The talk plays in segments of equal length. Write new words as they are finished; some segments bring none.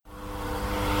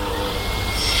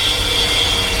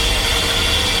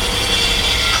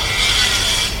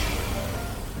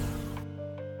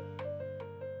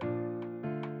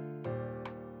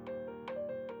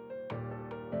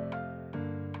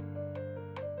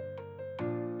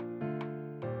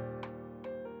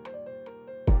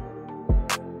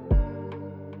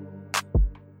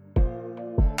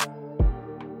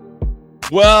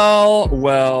Well.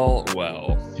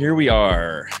 Here we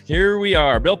are.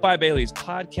 Built by Bailey's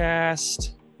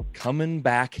podcast coming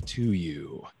back to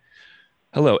you.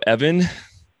 Hello, Evan.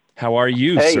 How are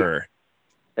you, sir?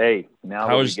 Hey, now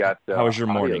that we got how was your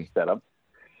morning set up?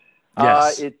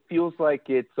 Yes. It feels like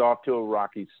it's off to a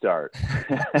rocky start.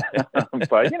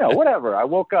 But, whatever. I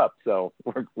woke up, so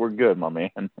we're good, my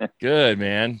man. Good,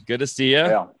 man. Good to see you.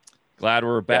 Yeah. Glad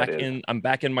we're back in. I'm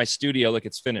back in my studio. Look,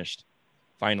 it's finished.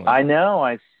 Finally. I know.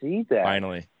 I see that.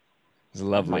 Finally. It's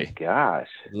lovely. Oh, my gosh.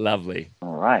 Lovely.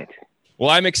 All right.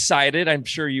 Well, I'm excited. I'm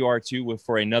sure you are too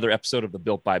for another episode of the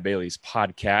Built by Bailey's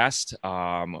podcast.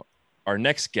 Our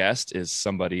next guest is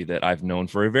somebody that I've known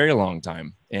for a very long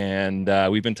time. And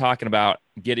we've been talking about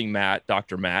getting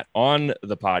Dr. Matt, on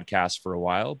the podcast for a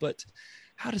while. But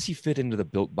how does he fit into the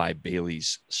Built by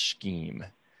Bailey's scheme?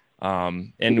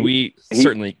 And he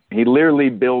literally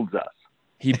builds us.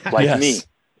 Like me.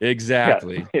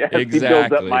 Exactly. Yes. Exactly. He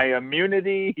builds up my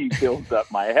immunity. He builds up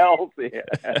my health.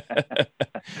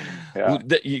 Yeah.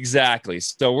 Exactly.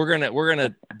 So we're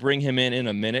gonna bring him in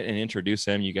a minute and introduce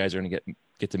him. You guys are gonna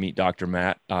get to meet Dr.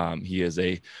 Matt. He is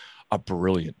a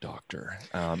brilliant doctor,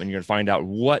 and you're gonna find out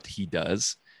what he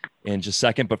does in just a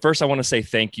second. But first, I want to say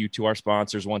thank you to our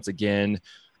sponsors once again,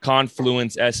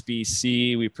 Confluence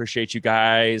SBC. We appreciate you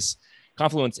guys.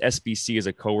 Confluence SBC is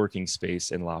a co-working space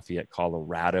in Lafayette,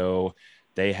 Colorado.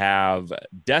 They have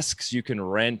desks you can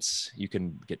rent. You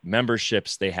can get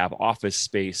memberships. They have office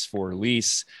space for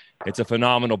lease. It's a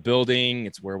phenomenal building.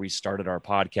 It's where we started our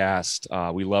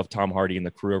podcast. We love Tom Hardy and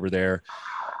the crew over there.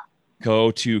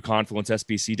 Go to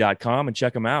confluencesbc.com and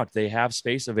check them out. They have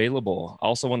space available. I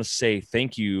also want to say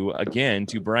thank you again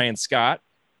to Brian Scott.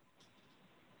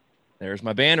 There's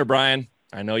my banner, Brian.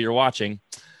 I know you're watching.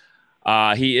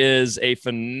 He is a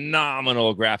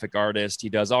phenomenal graphic artist. He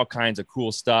does all kinds of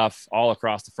cool stuff all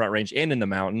across the Front Range and in the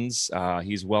mountains.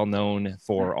 He's well known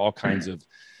for all kinds of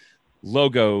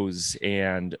logos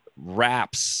and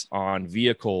wraps on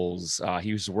vehicles.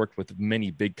 He's worked with many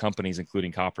big companies,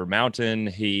 including Copper Mountain.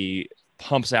 He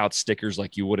pumps out stickers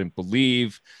like you wouldn't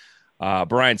believe.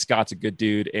 Brian Scott's a good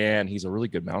dude, and he's a really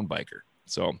good mountain biker.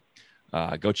 So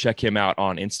go check him out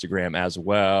on Instagram as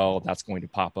well. That's going to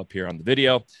pop up here on the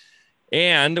video.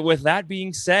 And with that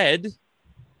being said,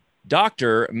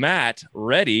 Dr. Matt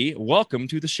Reddy, welcome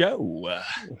to the show.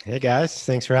 Hey, guys.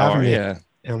 Thanks for having me.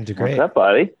 I'm doing great. What's up,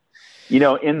 buddy? In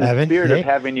the Evan, spirit of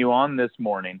having you on this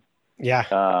morning,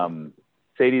 yeah.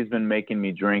 Sadie's been making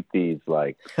me drink these.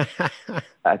 I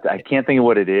can't think of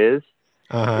what it is.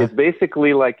 Uh-huh. It's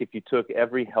basically like if you took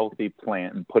every healthy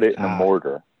plant and put it in a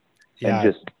mortar and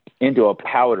just into a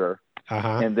powder,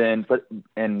 and then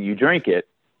and you drink it.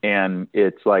 And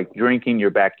it's like drinking your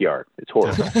backyard. It's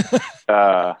horrible.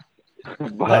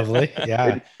 Lovely.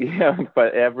 Yeah.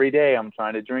 But every day I'm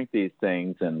trying to drink these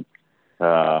things, and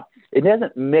it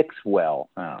doesn't mix well.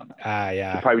 I don't know.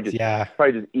 Yeah. You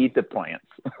probably just eat the plants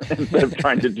instead of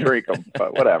trying to drink them.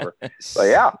 But whatever. But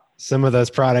yeah. Some of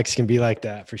those products can be like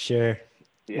that for sure.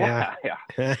 Yeah.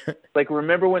 Like,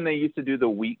 remember when they used to do the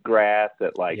wheatgrass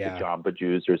at the Jamba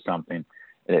Juice or something?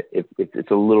 It's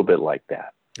a little bit like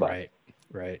that. But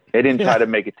Right. They didn't try to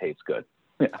make it taste good.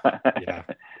 Yeah.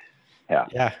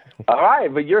 All right,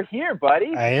 but you're here,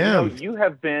 buddy. I am. You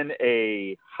have been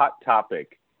a hot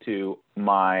topic to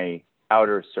my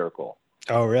outer circle.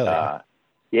 Oh, really?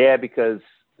 Yeah, because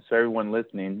for everyone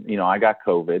listening, I got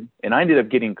COVID, and I ended up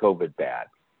getting COVID bad,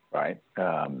 right?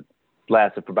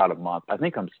 Lasted for about a month. I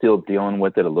think I'm still dealing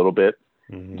with it a little bit.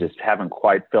 Mm-hmm. Just haven't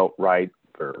quite felt right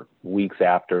for weeks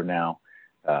after now.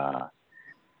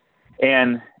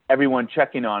 And everyone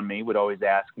checking on me would always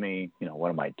ask me, what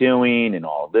am I doing and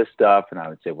all this stuff. And I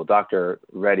would say, well, Dr.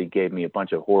 Reddy gave me a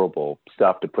bunch of horrible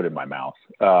stuff to put in my mouth.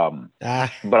 But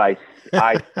I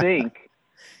think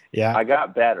I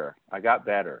got better.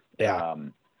 Yeah.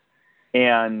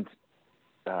 And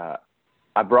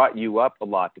I brought you up a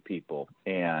lot to people.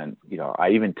 And,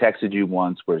 I even texted you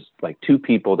once where like two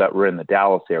people that were in the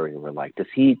Dallas area were like, does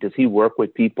he work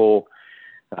with people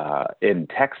in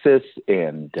Texas?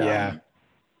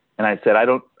 And I said, I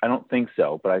don't think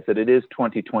so. But I said, it is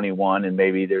 2021 and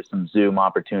maybe there's some Zoom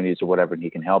opportunities or whatever, and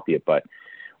he can help you. But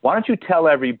why don't you tell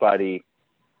everybody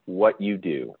what you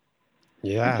do?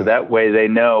 Yeah. So that way they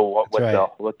know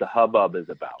what the hubbub is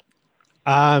about.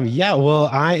 Well,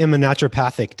 I am a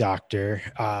naturopathic doctor.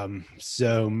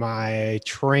 So my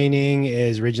training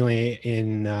is originally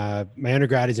my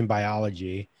undergrad is in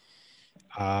biology.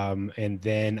 And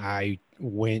then I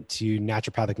went to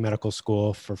naturopathic medical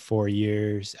school for 4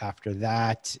 years after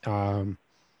that.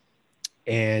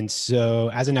 And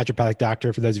so as a naturopathic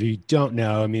doctor, for those of you who don't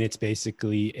know, it's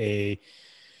basically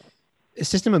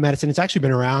system of medicine, it's actually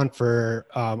been around for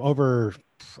over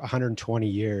 120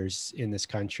 years in this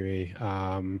country.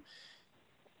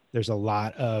 There's a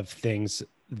lot of things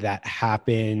that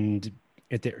happened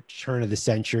at the turn of the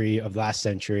century, of last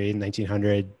century,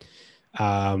 1900,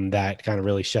 that kind of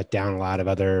really shut down a lot of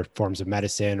other forms of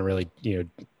medicine, or really,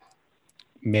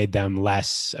 made them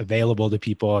less available to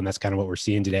people. And that's kind of what we're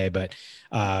seeing today. But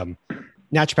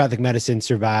naturopathic medicine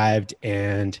survived,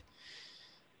 and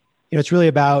it's really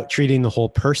about treating the whole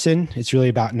person. It's really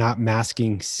about not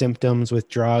masking symptoms with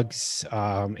drugs.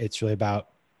 It's really about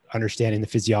understanding the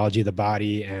physiology of the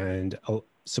body and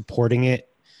supporting it.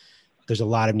 There's a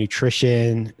lot of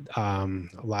nutrition, a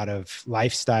lot of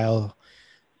lifestyle,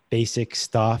 basic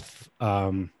stuff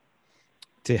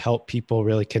to help people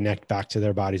really connect back to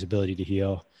their body's ability to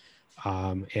heal,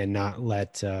 and not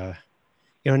let,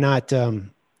 not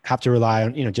have to rely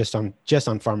on, just on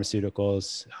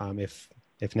pharmaceuticals,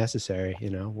 if necessary,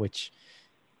 and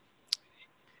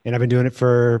I've been doing it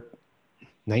for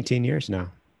 19 years now,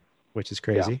 which is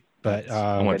crazy. Yeah. But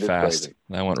that went fast. Crazy.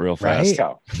 That went real right?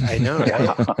 fast. I know.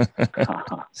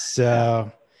 Right?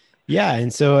 So, yeah.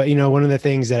 And so, one of the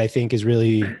things that I think is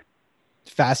really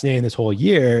fascinating this whole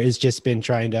year is just been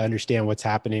trying to understand what's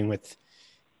happening with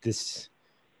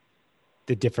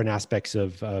the different aspects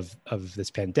of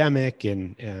this pandemic,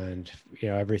 and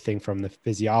everything from the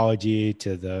physiology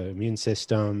to the immune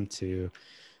system to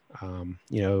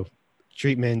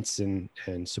treatments and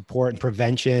support and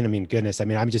prevention. I mean, goodness,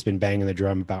 I've just been banging the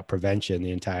drum about prevention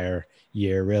the entire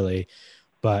year, really.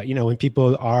 But, when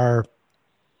people are,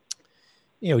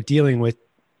 dealing with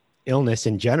illness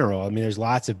in general, there's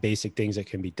lots of basic things that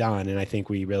can be done. And I think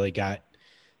we really got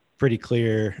pretty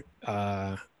clear,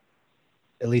 at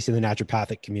least in the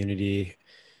naturopathic community,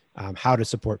 how to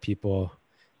support people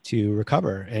to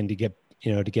recover and to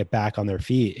get back on their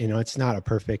feet. It's not a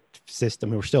perfect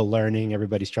system. We're still learning.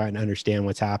 Everybody's trying to understand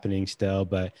what's happening still,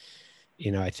 but,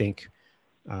 I think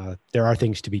there are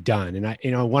things to be done.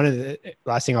 And one of the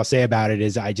last thing I'll say about it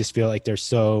is I just feel like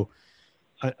there's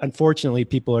unfortunately,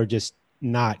 people are just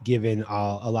not given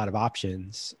a lot of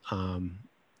options. And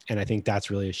I think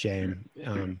that's really a shame,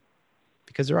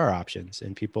 because there are options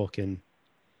and people can,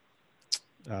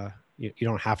 you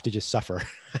don't have to just suffer.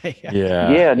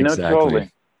 Yeah, no, exactly.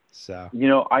 Totally. So,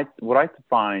 what I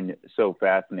find so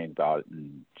fascinating about it,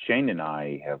 and Shane and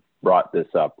I have brought this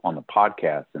up on the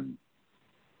podcast in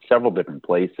several different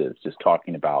places, just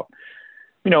talking about,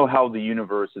 how the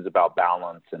universe is about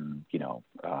balance, and,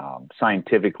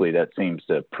 scientifically that seems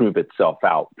to prove itself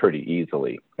out pretty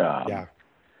easily.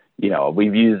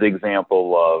 We've used the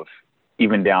example of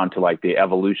even down to like the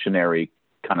evolutionary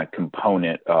kind of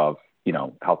component of,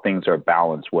 how things are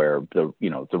balanced, where the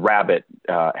rabbit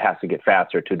has to get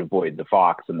faster to avoid the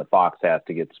fox, and the fox has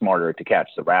to get smarter to catch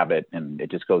the rabbit. And it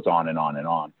just goes on and on and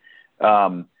on.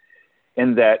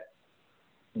 And that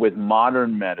with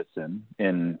modern medicine,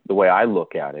 and the way I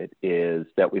look at it is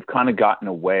that we've kind of gotten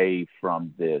away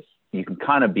from this. You can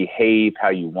kind of behave how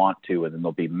you want to, and then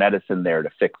there'll be medicine there to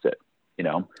fix it.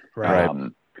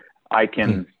 Right. I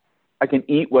can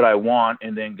eat what I want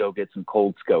and then go get some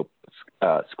cold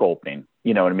sculpting,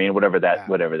 whatever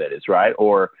that is. Right.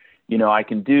 Or, I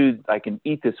can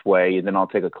eat this way and then I'll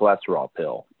take a cholesterol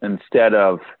pill instead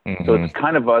of, so it's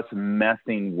kind of us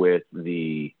messing with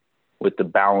the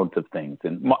balance of things.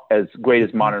 And as great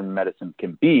as modern medicine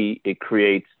can be, it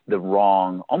creates the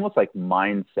wrong, almost like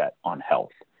mindset on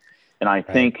health. And I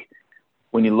think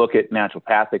when you look at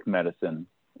naturopathic medicine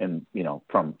and,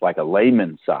 from like a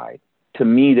layman's side, to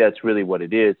me, that's really what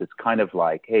it is. It's kind of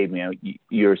like, hey, man,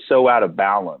 you're so out of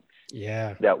balance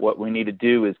that what we need to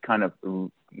do is kind of,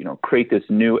 create this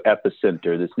new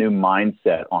epicenter, this new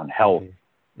mindset on health,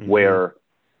 where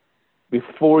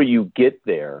before you get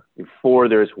there, before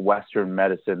there's Western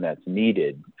medicine that's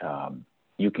needed,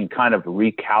 you can kind of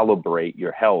recalibrate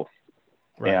your health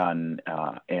and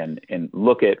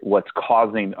look at what's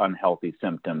causing unhealthy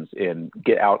symptoms and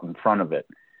get out in front of it.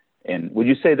 And would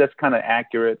you say that's kind of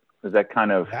accurate? Is that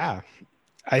kind of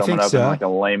I think so. In like a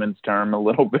layman's term a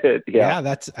little bit?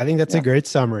 I think that's a great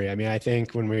summary. I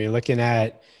think when we're looking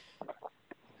at,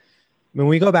 when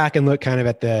we go back and look kind of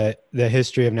at the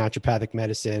history of naturopathic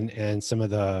medicine and some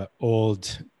of the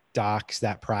old docs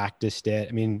that practiced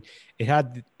it, it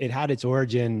had its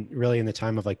origin really in the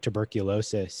time of like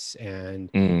tuberculosis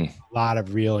and a lot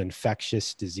of real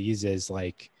infectious diseases,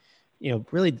 like,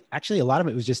 really actually a lot of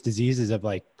it was just diseases of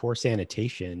like poor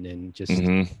sanitation and just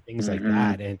things like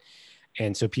that.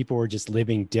 And so people were just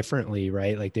living differently,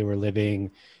 right? Like they were living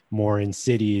more in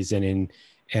cities and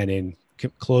in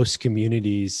close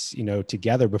communities,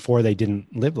 together before they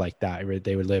didn't live like that. Right?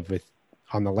 They would live with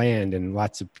on the land and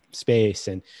lots of space.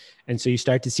 And so you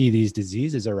start to see these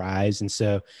diseases arise. And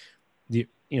so the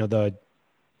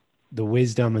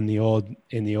wisdom in the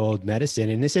old medicine,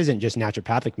 and this isn't just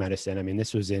naturopathic medicine. I mean,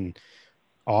 this was in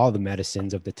all the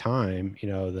medicines of the time,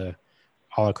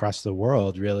 all across the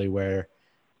world, really, where,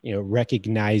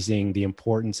 recognizing the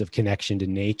importance of connection to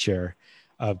nature,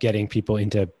 of getting people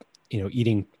into,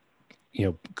 eating,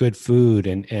 good food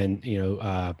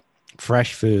and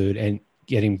fresh food, and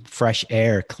getting fresh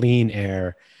air, clean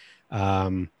air,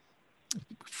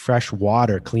 fresh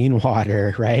water, clean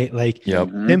water, right? Like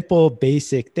simple,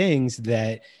 basic things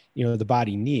that, the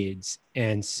body needs.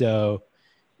 And so,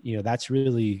 that's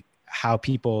really how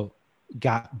people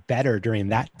got better during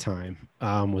that time,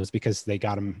 was because they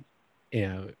got them,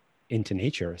 into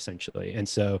nature, essentially. And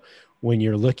so when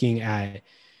you're looking at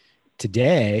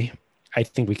today, I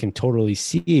think we can totally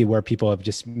see where people have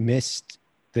just missed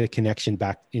the connection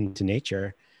back into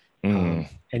nature. And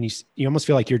you almost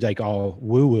feel like you're like all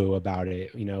woo woo about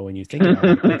it, when you think about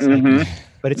it. It's like,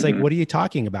 but it's like, what are you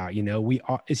talking about? We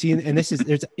are, see, and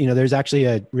there's actually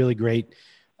a really great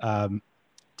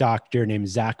doctor named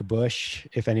Zach Bush.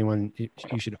 If anyone, you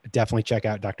should definitely check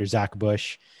out Dr. Zach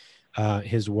Bush,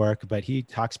 his work. But he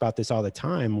talks about this all the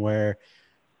time, where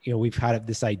we've had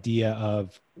this idea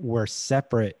of we're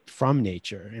separate from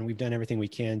nature, and we've done everything we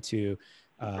can to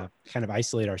kind of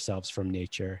isolate ourselves from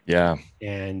nature. Yeah.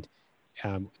 And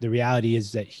the reality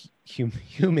is that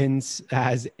humans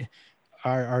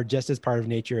are just as part of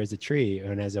nature as a tree,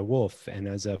 and as a wolf, and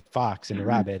as a fox, and a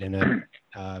rabbit, and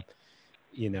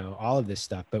all of this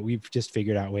stuff. But we've just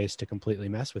figured out ways to completely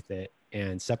mess with it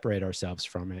and separate ourselves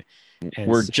from it. And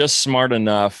we're just smart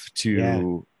enough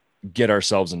to get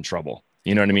ourselves in trouble.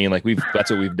 You know what I mean? Like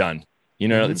that's what we've done.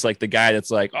 It's like the guy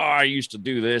that's like, oh, I used to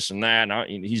do this and that.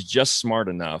 And he's just smart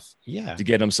enough to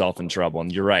get himself in trouble.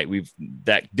 And you're right.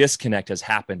 That disconnect has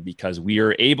happened because we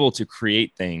are able to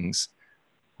create things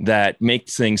that make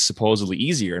things supposedly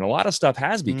easier. And a lot of stuff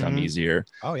has become easier.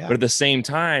 Oh, yeah. But at the same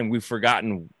time, we've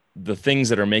forgotten the things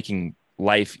that are making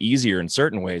life easier in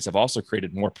certain ways have also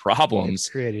created more problems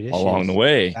along the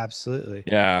way. Absolutely.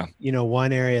 Yeah.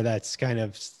 One area that's kind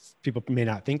of people may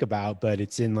not think about, but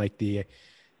it's in like the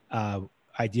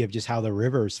idea of just how the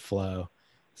rivers flow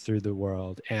through the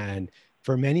world. And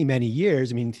for many, many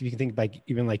years, I mean, if you can think like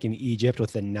even like in Egypt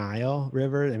with the Nile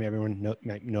River, I mean, everyone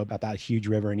might know about that huge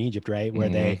river in Egypt, right? Where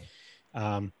they,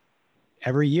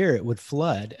 every year it would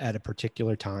flood at a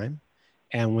particular time.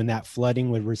 And when that flooding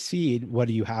would recede, what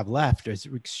do you have left is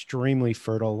extremely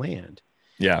fertile land.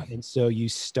 Yeah. And so you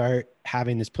start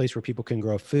having this place where people can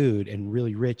grow food, and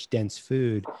really rich, dense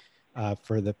food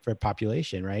for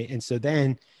population, right? And so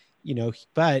then,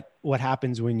 but what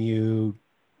happens when you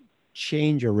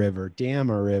change a river, dam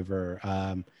a river,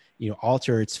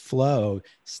 alter its flow,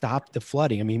 stop the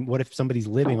flooding? I mean, what if somebody's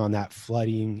living on that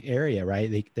flooding area,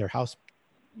 right? Their house,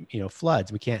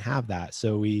 floods. We can't have that.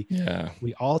 So we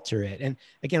alter it. And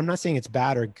again, I'm not saying it's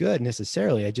bad or good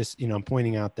necessarily. I just, I'm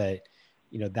pointing out that,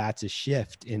 that's a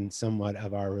shift in somewhat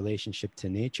of our relationship to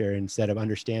nature. Instead of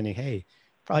understanding, hey,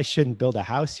 probably shouldn't build a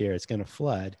house here, it's going to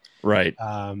flood. Right.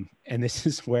 And this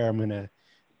is where I'm going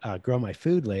to grow my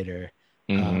food later.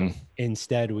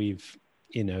 Instead, we've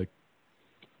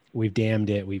dammed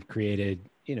it. We've created,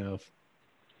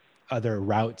 other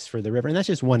routes for the river. And that's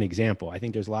just one example. I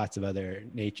think there's lots of other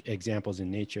examples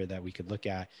in nature that we could look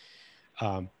at.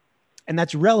 And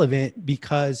that's relevant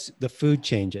because the food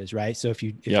changes, right? So if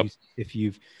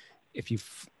you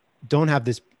don't have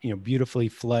this, beautifully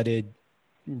flooded,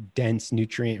 dense,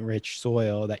 nutrient-rich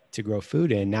soil to grow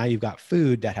food in, now you've got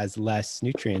food that has less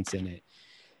nutrients in it.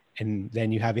 And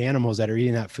then you have animals that are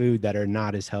eating that food that are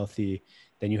not as healthy.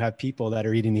 Then you have people that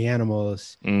are eating the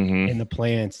animals and the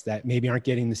plants that maybe aren't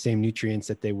getting the same nutrients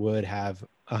that they would have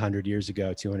 100 years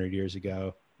ago, 200 years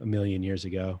ago, 1,000,000 years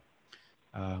ago.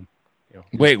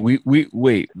 Wait.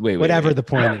 Whatever the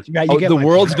point is. The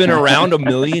world's been around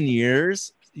 1,000,000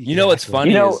 years. What's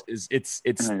funny is it's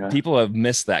people have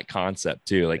missed that concept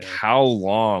too. Like how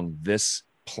long this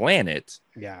planet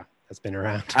has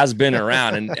been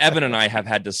around. And Evan and I have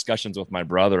had discussions with my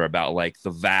brother about like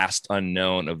the vast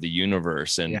unknown of the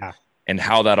universe and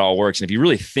how that all works. And if you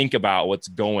really think about what's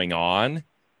going on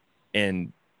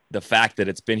and the fact that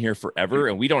it's been here forever,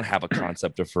 and we don't have a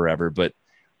concept of forever, but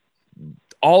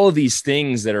all of these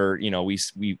things that are,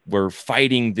 we're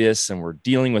fighting this and we're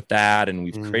dealing with that, and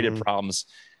we've created problems.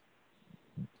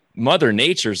 Mother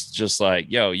Nature's just like,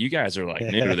 yo, you guys are like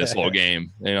new to this whole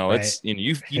game. It's,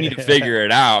 you need to figure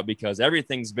it out because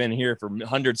everything's been here for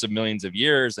hundreds of millions of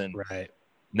years. And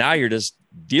now you're just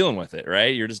dealing with it,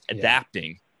 right? You're just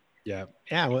adapting. Yeah.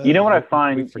 Yeah. Well, you know what I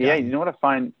find? Yeah. You know what I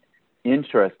find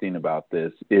interesting about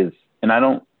this is,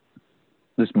 and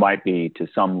this might be to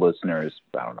some listeners,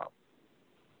 I don't know,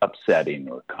 upsetting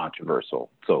or controversial.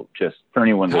 So just for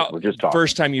anyone that we're just talking.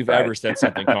 First time you've ever said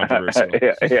something controversial.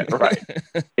 yeah, right.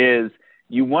 Is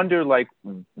you wonder, like,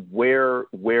 where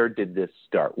did this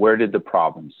start? Where did the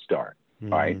problem start?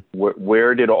 Mm-hmm. Right?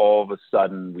 Where did all of a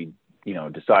sudden we,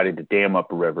 decided to dam up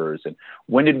rivers, and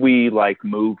when did we like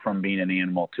move from being an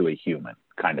animal to a human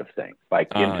kind of thing,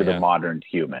 like into the modern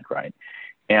human, right?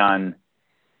 And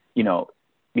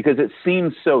because it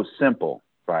seems so simple,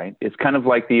 right? It's kind of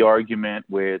like the argument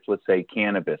with, let's say,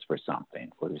 cannabis for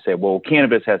something, where you say, well,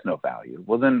 cannabis has no value.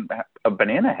 Well, then a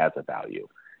banana has a value,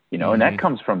 mm-hmm. and that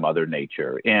comes from Mother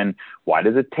Nature. And why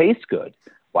does it taste good?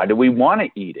 Why do we want to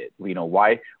eat it?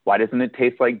 Why doesn't it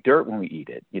taste like dirt when we eat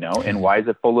it? And why is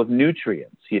it full of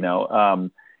nutrients?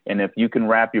 And if you can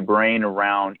wrap your brain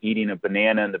around eating a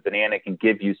banana and the banana can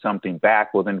give you something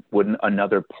back, well, then wouldn't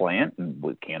another plant? And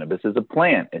cannabis is a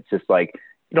plant. It's just like,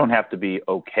 you don't have to be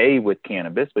okay with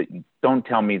cannabis, but don't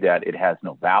tell me that it has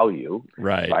no value,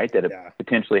 right? That it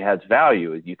potentially has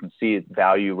value. You can see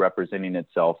value representing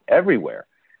itself everywhere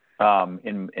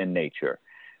in nature.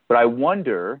 But I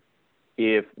wonder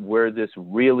if where this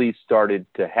really started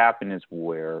to happen is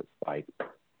where, like,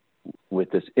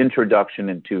 with this introduction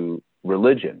into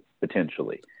religion,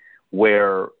 potentially,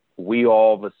 where we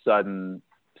all of a sudden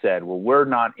said, well, we're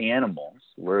not animals,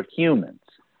 we're humans,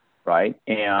 right?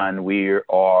 And we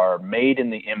are made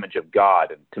in the image of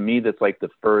God. And to me, that's like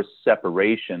the first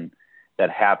separation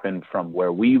that happened from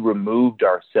where we removed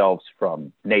ourselves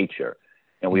from nature.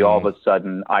 And we all of a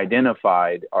sudden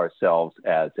identified ourselves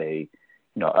as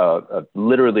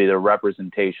literally the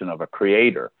representation of a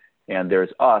creator. And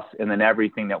there's us, and then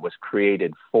everything that was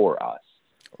created for us.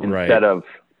 Instead of,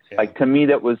 like, to me,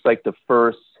 that was like the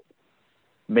first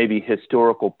maybe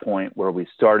historical point where we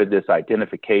started this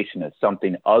identification as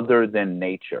something other than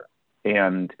nature.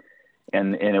 And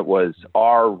it was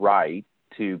our right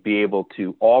to be able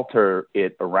to alter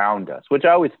it around us, which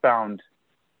I always found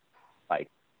like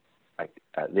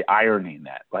the irony in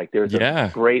that. Like, there's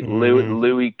a great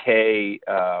Louis K.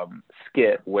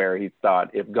 skit where he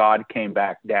thought if God came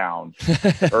back down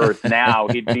to Earth now,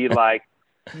 he'd be like,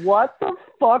 what the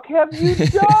fuck have you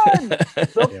done?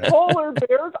 The polar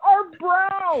bears are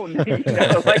brown.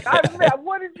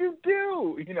 What did you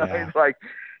do? It's like,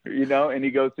 and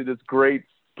he goes through this great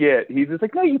skit. He's just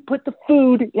like, no, you put the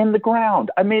food in the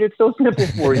ground. I made it so simple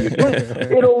for you.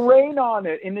 It'll rain on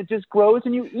it, and it just grows,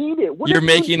 and you eat it. You're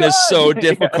making this so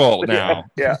difficult now.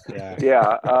 Yeah.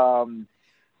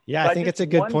 I think it's a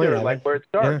good point. Like, where it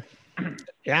starts.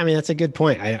 Yeah, I mean, that's a good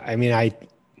point.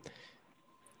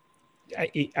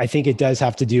 I think it does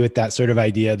have to do with that sort of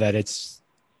idea that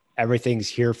everything's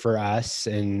here for us,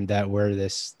 and that we're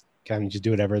this kind of just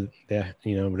do whatever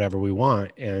whatever we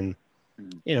want. And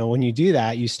when you do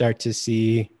that, you start to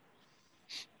see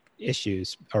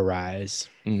issues arise.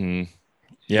 Mm-hmm.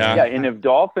 Yeah. And if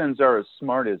dolphins are as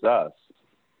smart as us,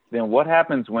 then what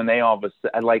happens when they all of a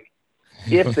sudden, like,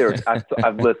 if there's,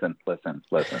 I've listened.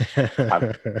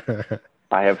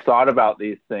 I have thought about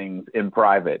these things in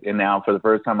private, and now for the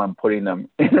first time, I'm putting them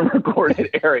in a recorded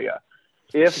area.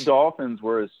 If dolphins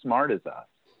were as smart as us,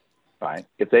 right?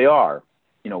 If they are,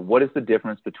 what is the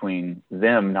difference between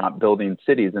them not building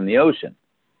cities in the ocean,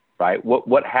 right?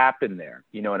 What happened there?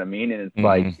 You know what I mean? And it's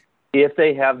like, if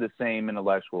they have the same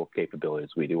intellectual capabilities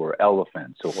we do, or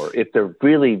elephants, or if they're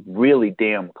really, really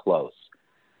damn close,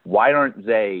 why aren't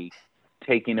they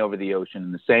taking over the ocean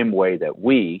in the same way that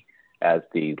we, as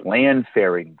the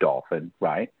land-faring dolphin,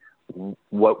 right?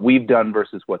 What we've done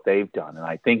versus what they've done. And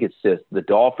I think it's just the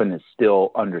dolphin is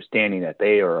still understanding that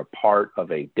they are a part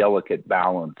of a delicate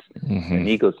balance in an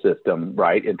ecosystem,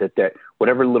 right? And that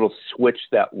whatever little switch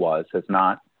that was has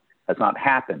not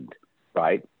happened,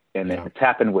 right? And it's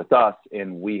happened with us,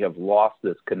 and we have lost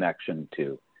this connection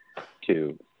to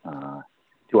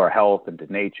our health and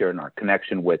to nature and our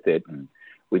connection with it. And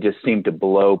we just seem to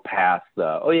blow past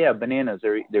bananas,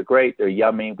 they're great, they're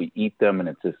yummy, we eat them, and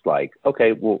it's just like,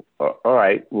 okay, well, all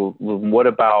right, well, what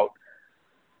about,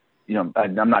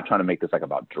 I'm not trying to make this like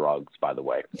about drugs, by the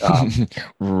way.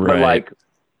 But like,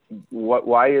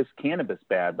 why is cannabis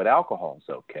bad, but alcohol is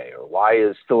okay? Or why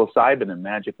is psilocybin and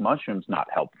magic mushrooms not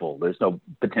helpful? There's no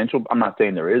potential. I'm not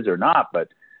saying there is or not, but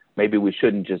maybe we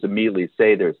shouldn't just immediately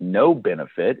say there's no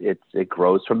benefit. It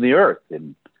grows from the earth,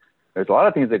 and there's a lot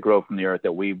of things that grow from the earth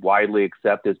that we widely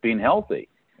accept as being healthy,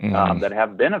 that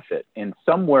have benefit. And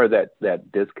somewhere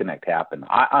that disconnect happened.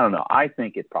 I don't know. I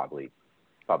think it probably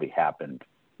happened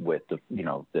with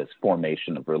this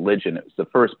formation of religion. It was the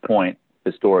first point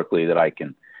historically that I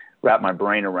can wrap my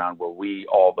brain around where we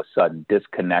all of a sudden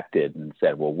disconnected and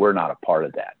said, well, we're not a part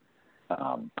of that.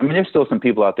 I mean, there's still some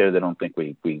people out there that don't think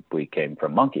we came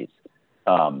from monkeys.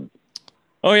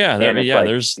 Oh yeah, like,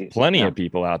 there's plenty of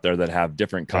people out there that have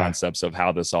different concepts of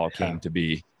how this all came to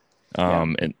be,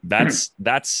 and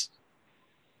that's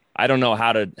I don't know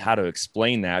how to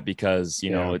explain that, because you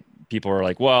know, people are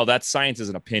like, well, that's science is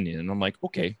an opinion, and I'm like,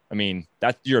 okay, I mean,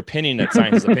 that's your opinion, that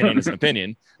science is opinion is an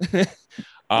opinion.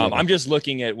 I'm just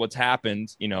looking at what's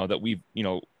happened, you know, that we've, you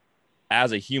know,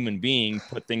 as a human being,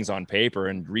 put things on paper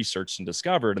and researched and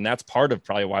discovered, and that's part of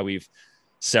probably why we've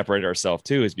separate ourselves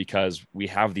too, is because we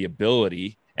have the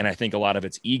ability. And I think a lot of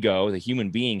it's ego. The human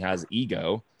being has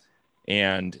ego,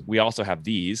 and we also have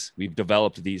we've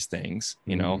developed these things,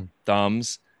 you know,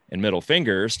 thumbs and middle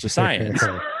fingers to science.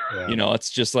 You know,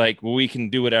 it's just like, well, we can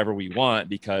do whatever we want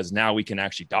because now we can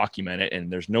actually document it.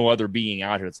 And there's no other being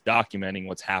out here that's documenting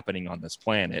what's happening on this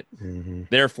planet.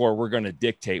 Therefore, we're going to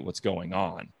dictate what's going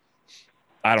on.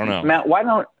 I don't know. Matt, why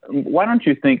don't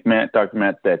you think, Dr.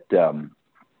 Matt, that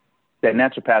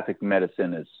naturopathic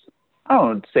medicine is, I don't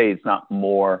want to say it's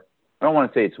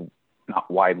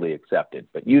not widely accepted,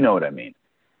 but you know what I mean.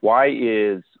 Why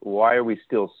are we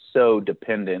still so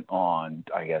dependent on,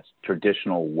 I guess,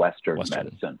 traditional Western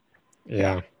medicine?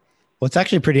 Yeah. Well, it's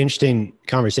actually a pretty interesting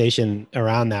conversation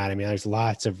around that. I mean, there's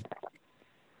lots of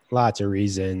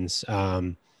reasons.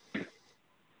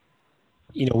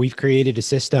 You know, we've created a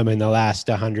system in the last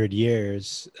 100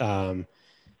 years. I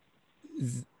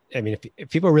mean, if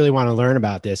people really want to learn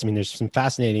about this, I mean, there's some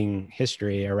fascinating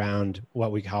history around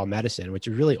what we call medicine, which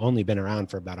has really only been around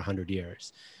for about 100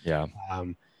 years. Yeah.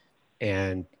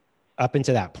 And up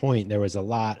until that point, there was a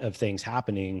lot of things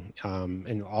happening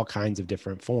in all kinds of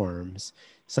different forms.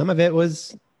 Some of it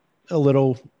was a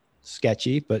little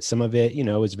sketchy, but some of it, you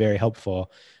know, was very helpful.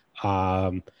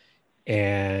 And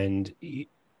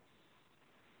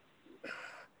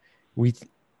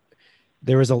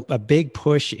there was a big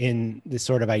push in this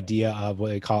sort of idea of what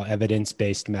they call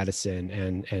evidence-based medicine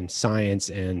and science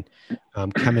and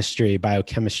chemistry,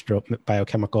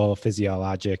 biochemical,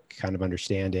 physiologic kind of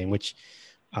understanding, which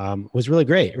was really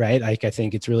great, right? Like, I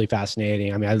think it's really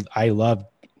fascinating. I mean, I love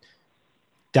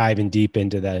diving deep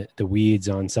into the weeds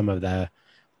on some of the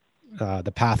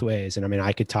pathways. And I mean,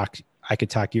 I could talk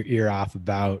your ear off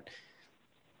about,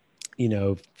 you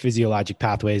know, physiologic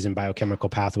pathways and biochemical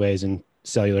pathways and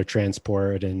cellular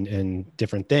transport and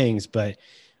different things. But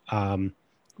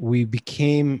we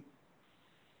became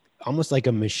almost like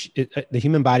a machine. The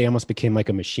human body almost became like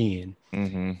a machine.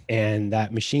 And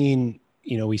that machine,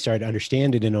 you know, we started to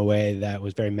understand it in a way that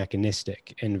was very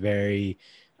mechanistic and very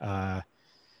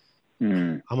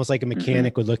almost like a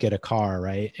mechanic would look at a car,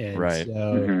 right? And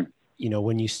so, you know,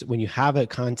 when you have a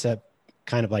concept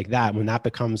kind of like that, when that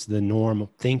becomes the norm of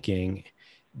thinking,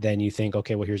 then you think,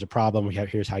 okay, well, here's a problem.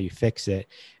 Here's how you fix it.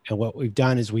 And what we've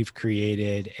done is we've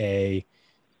created a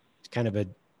kind of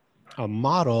a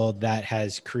model that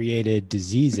has created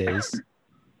diseases.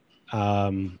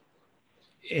 And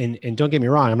don't get me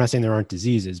wrong, I'm not saying there aren't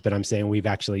diseases, but I'm saying we've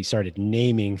actually started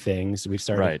naming things. We've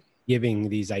started giving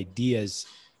these ideas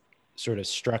sort of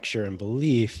structure and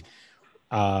belief.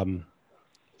 You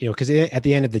know, because at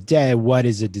the end of the day, what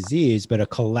is a disease but a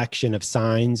collection of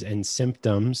signs and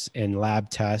symptoms and lab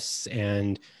tests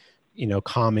and, you know,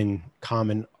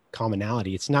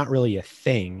 commonality. It's not really a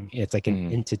thing. It's like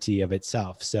an entity of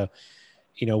itself. So,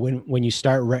 you know, when you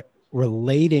start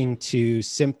relating to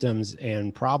symptoms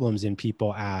and problems in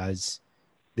people as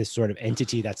this sort of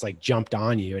entity that's like jumped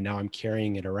on you and now I'm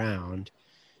carrying it around,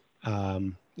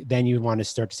 then you want to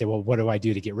start to say, well, what do I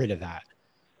do to get rid of that?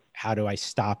 How do I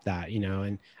stop that? You know,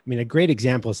 and I mean, a great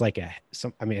example is like a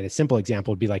simple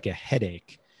example would be like a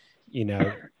headache. You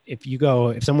know, if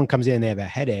someone comes in and they have a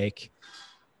headache,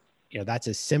 you know, that's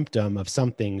a symptom of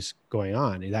something's going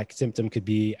on. And that symptom could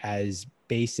be as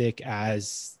basic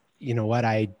as, you know what,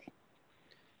 I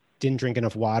didn't drink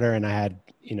enough water and I had,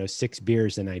 you know, 6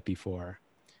 beers the night before.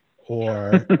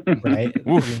 Or right.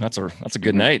 Oof, that's a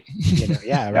good night. You know,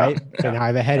 yeah, right. So now I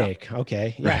have a headache.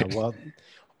 Okay. Yeah. Well,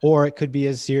 or it could be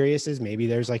as serious as maybe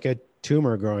there's like a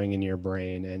tumor growing in your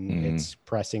brain and it's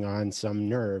pressing on some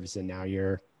nerves and now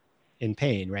you're in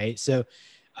pain, right? So,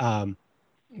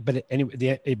 but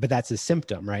that's a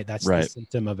symptom, right? That's the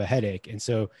symptom of a headache. And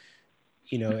so,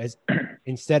 you know,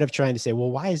 instead of trying to say,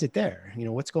 well, why is it there? You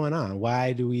know, what's going on?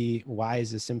 Why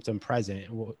is the symptom present?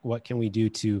 What can we do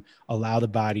to allow the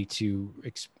body to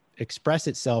express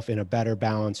itself in a better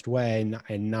balanced way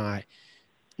and not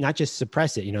just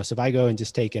suppress it, you know? So if I go and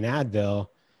just take an Advil,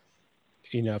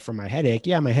 you know, for my headache,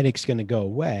 yeah, my headache's going to go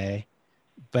away,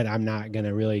 but I'm not going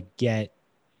to really get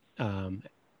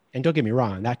And don't get me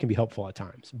wrong, that can be helpful at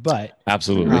times, but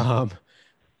Absolutely.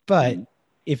 But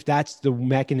if that's the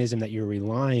mechanism that you're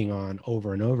relying on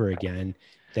over and over again,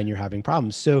 then you're having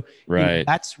problems. So right.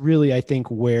 That's really, I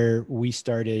think, where we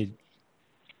started.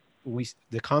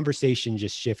 The conversation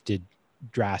just shifted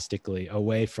drastically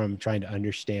away from trying to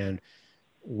understand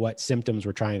what symptoms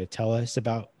were trying to tell us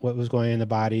about what was going on in the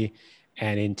body,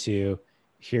 and into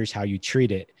here's how you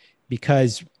treat it.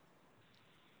 Because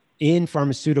in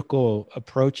pharmaceutical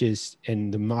approaches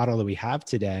and the model that we have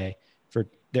today, for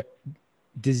the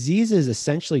diseases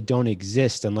essentially don't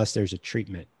exist unless there's a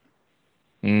treatment,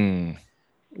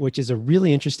 which is a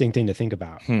really interesting thing to think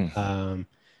about.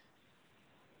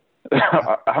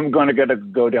 I'm going to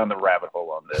go down the rabbit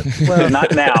hole on this. Well,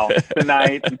 not now,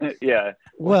 tonight. Yeah.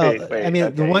 Well,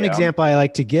 the one example I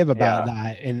like to give about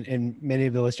that, and many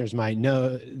of the listeners might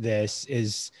know this,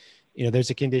 is, there's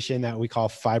a condition that we call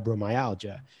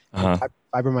fibromyalgia.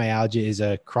 Fibromyalgia is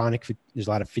a chronic, there's a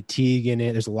lot of fatigue in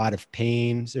it. There's a lot of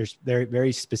pain. There's very,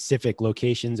 very specific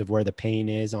locations of where the pain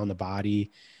is on the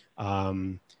body.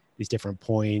 These different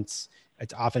points.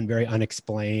 It's often very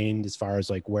unexplained as far as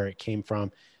like where it came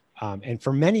from. And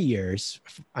for many years,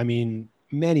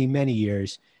 many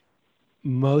years,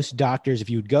 most doctors, if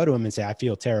you would go to them and say, I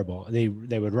feel terrible, they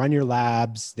would run your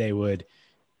labs, they would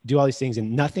do all these things,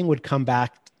 and nothing would come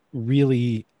back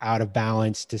really out of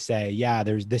balance to say, yeah,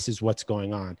 this is what's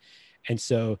going on. And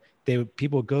so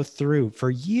people would go through for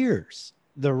years,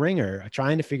 the ringer,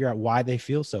 trying to figure out why they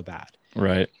feel so bad.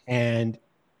 Right. And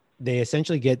they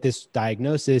essentially get this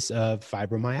diagnosis of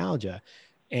fibromyalgia.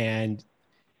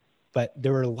 But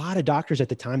there were a lot of doctors at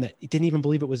the time that didn't even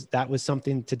believe that was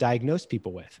something to diagnose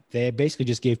people with. They basically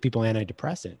just gave people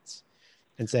antidepressants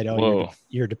and said, oh,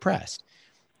 you're depressed.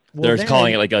 Well, they're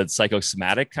calling it like a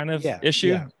psychosomatic kind of issue?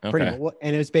 Yeah, okay. Pretty much.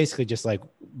 And it was basically just like,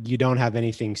 you don't have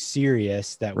anything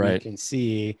serious that we can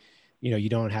see. You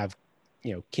don't have,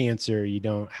 cancer. You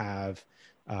don't have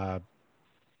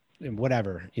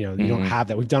whatever, you don't have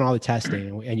that. We've done all the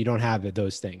testing and you don't have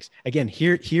those things. Again,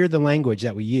 hear the language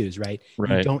that we use, right?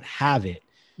 You don't have it.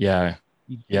 Yeah.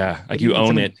 Like you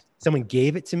own it. Someone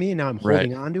gave it to me and now I'm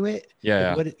holding on to it.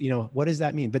 Yeah. Like what does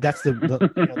that mean? But that's that's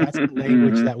the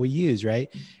language that we use.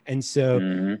 Right. And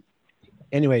so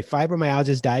anyway, fibromyalgia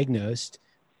is diagnosed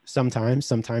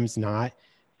sometimes not,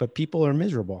 but people are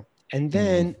miserable. And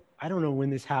then I don't know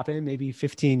when this happened, maybe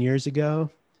 15 years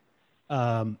ago,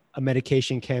 a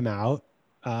medication came out.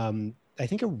 I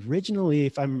think originally,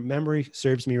 if my memory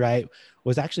serves me right,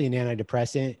 was actually an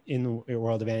antidepressant in the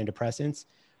world of antidepressants,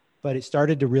 but it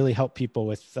started to really help people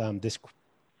with this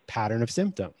pattern of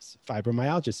symptoms,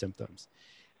 fibromyalgia symptoms.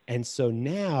 And so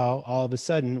now all of a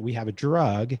sudden we have a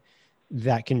drug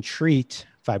that can treat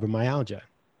fibromyalgia.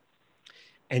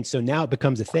 And so now it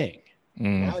becomes a thing.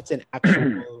 Now it's an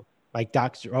actual like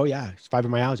doctor, oh yeah, it's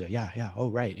fibromyalgia. Yeah. Oh,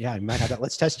 right. Yeah, you might have that.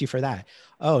 Let's test you for that.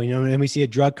 Oh, and we see a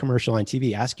drug commercial on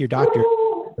TV. Ask your doctor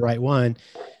the right one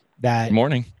that Good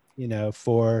morning.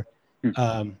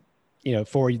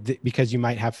 Because you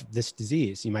might have this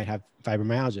disease, you might have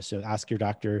fibromyalgia. So ask your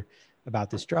doctor about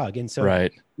this drug. And so,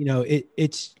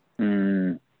 it's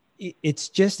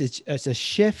a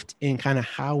shift in kind of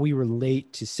how we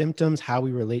relate to symptoms, how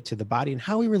we relate to the body, and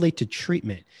how we relate to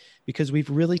treatment. Because we've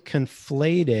really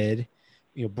conflated,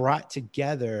 brought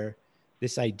together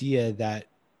this idea that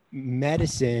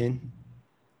medicine,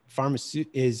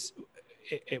 is,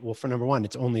 well, for number one,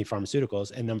 it's only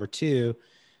pharmaceuticals. And number two,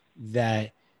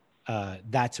 that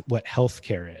that's what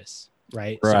healthcare is,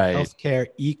 right? So healthcare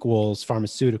equals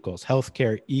pharmaceuticals.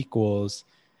 Healthcare equals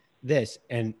this.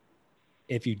 And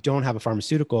if you don't have a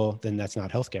pharmaceutical, then that's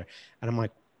not healthcare. And I'm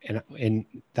like, and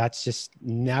that's just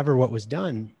never what was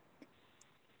done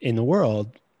in the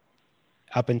world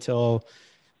up until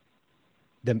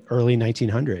the early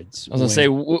 1900s. I was gonna say,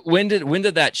 when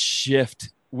did that shift?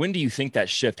 When do you think that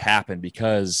shift happened?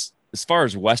 Because as far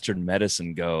as Western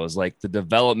medicine goes, like the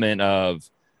development of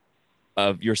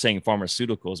you're saying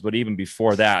pharmaceuticals, but even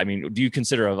before that, I mean, do you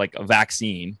consider like a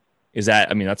vaccine? Is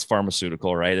that, that's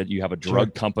pharmaceutical, right? That you have a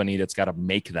drug company that's got to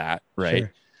make that, right?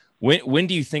 Sure. When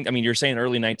do you think, you're saying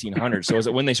early 1900s. So is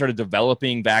it when they started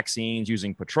developing vaccines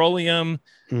using petroleum?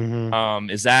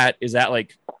 Is that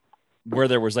like where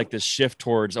there was like this shift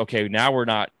towards, okay, now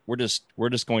we're just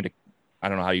going to, I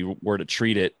don't know how you were to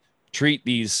treat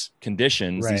these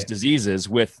conditions, these diseases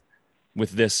with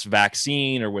this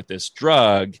vaccine or with this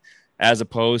drug, as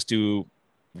opposed to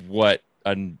what,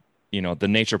 the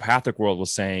naturopathic world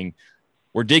was saying,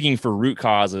 we're digging for root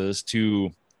causes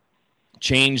to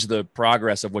change the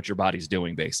progress of what your body's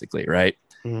doing, basically, right?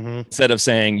 Instead of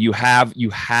saying you have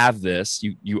this,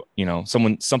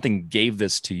 something gave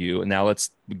this to you, and now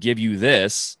let's give you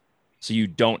this so you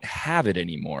don't have it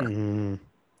anymore. Mhm.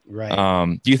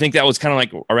 Right. Do you think that was kind of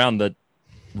like around that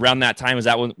time? Is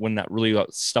that when that really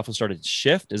stuff was started to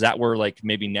shift? Is that where like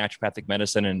maybe naturopathic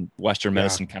medicine and Western Yeah.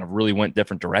 medicine kind of really went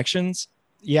different directions?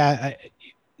 Yeah.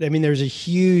 I mean, there's a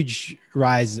huge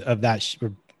rise of that,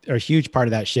 or a huge part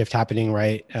of that shift happening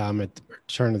right at the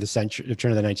turn of the century, the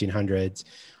turn of the 1900s.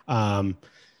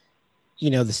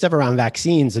 The stuff around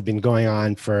vaccines had been going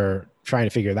on for trying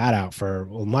to figure that out for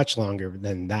much longer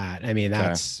than that. I mean,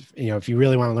 that's, if you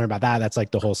really want to learn about that, that's like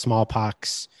the whole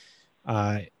smallpox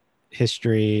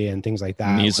history and things like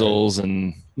that. Measles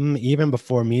and even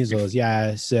before measles.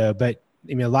 Yeah. So, but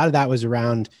I mean, a lot of that was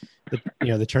around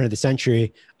the turn of the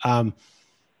century.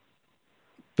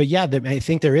 But yeah, I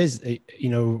think there is,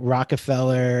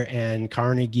 Rockefeller and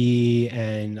Carnegie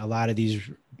and a lot of these,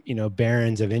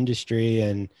 barons of industry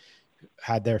and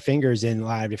had their fingers in a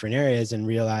lot of different areas and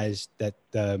realized that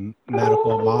the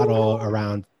medical model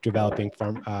around developing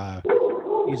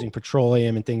using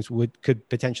petroleum and things could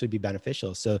potentially be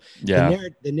beneficial. So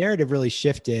the narrative really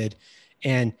shifted,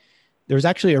 and there was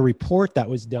actually a report that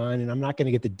was done, and I'm not going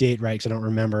to get the date right because I don't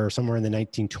remember, somewhere in the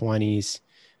 1920s.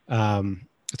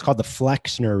 It's called the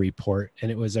Flexner Report, and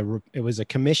it was a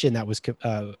commission that was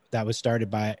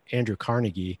started by Andrew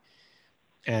Carnegie,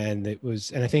 and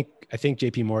I think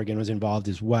JP Morgan was involved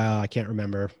as well. I can't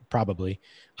remember, probably.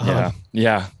 At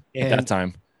that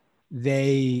time.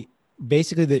 They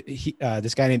basically,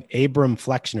 this guy named Abram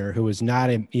Flexner, who was not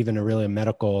even a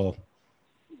medical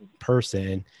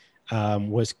person,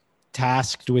 was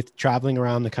tasked with traveling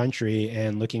around the country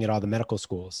and looking at all the medical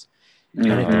schools.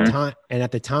 Mm-hmm. And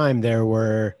at the time, there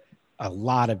were a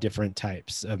lot of different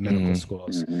types of medical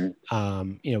schools.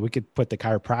 Mm-hmm. We could put the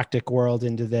chiropractic world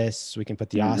into this. We can put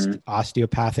the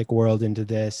osteopathic world into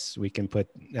this. We can put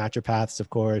naturopaths, of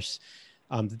course.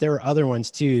 There are other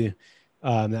ones too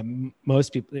that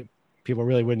most people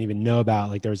really wouldn't even know about.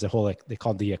 Like there was a whole, they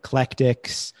called the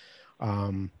eclectics.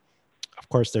 Of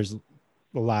course, there's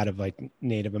a lot of like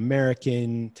Native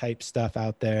American type stuff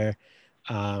out there.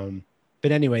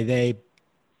 But anyway,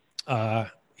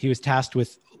 he was tasked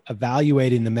with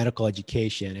evaluating the medical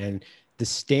education, and the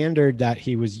standard that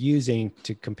he was using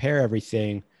to compare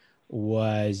everything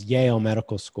was Yale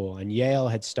Medical School. And Yale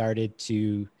had started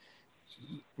to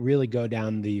really go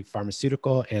down the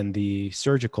pharmaceutical and the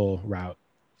surgical route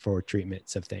for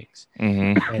treatments of things.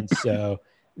 And so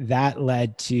that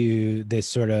led to this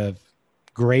sort of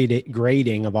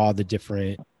grading of all the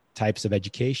different types of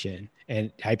education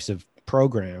and types of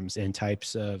programs and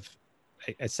types of,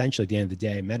 essentially at the end of the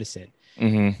day, medicine.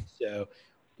 So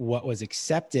what was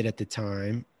accepted at the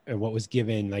time, or what was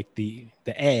given like the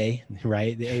A,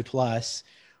 right, the A plus,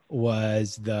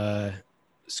 was the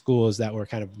schools that were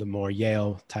kind of the more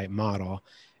Yale type model,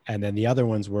 and then the other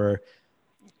ones were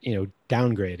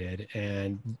downgraded.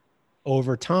 And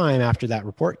over time, after that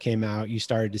report came out, you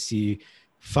started to see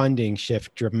funding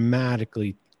shift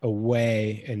dramatically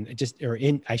away, and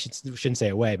I shouldn't say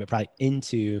away, but probably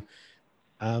into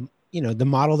the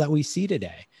model that we see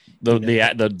today,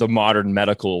 the modern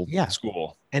medical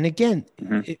school. And again,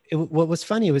 what was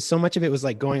funny, it was so much of it was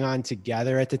like going on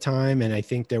together at the time. And I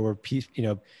think there were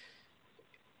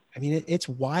it's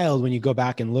wild when you go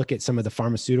back and look at some of the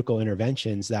pharmaceutical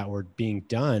interventions that were being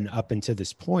done up until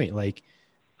this point, like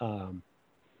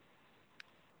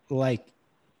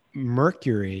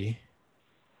mercury.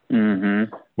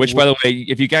 Which, by the way,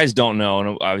 if you guys don't know,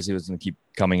 and obviously it's going to keep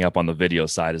coming up on the video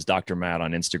side, is Dr. Matt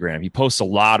on Instagram. He posts a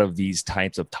lot of these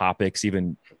types of topics,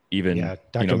 even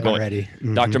Dr. Matt Reddy.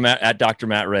 Dr. Matt at Dr.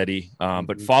 Matt Reddy.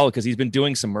 But follow, because he's been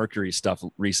doing some mercury stuff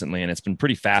recently, and it's been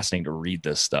pretty fascinating to read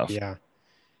this stuff. Yeah.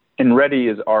 And Reddy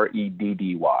is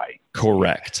Reddy.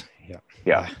 Correct.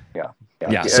 Yeah.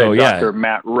 So Dr.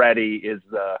 Matt Reddy is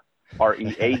the Ready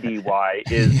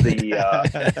is the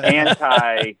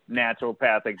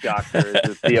anti-naturopathic doctor.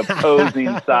 It's the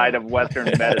opposing side of Western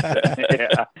medicine.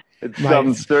 It's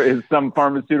some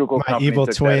pharmaceutical company. Evil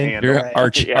twin. Your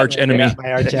arch enemy.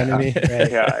 My arch enemy.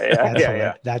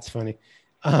 Right. That's funny.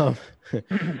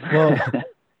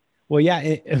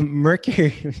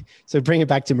 Mercury. So bring it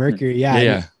back to mercury.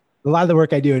 Yeah. A lot of the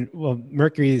work I do,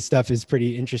 mercury stuff is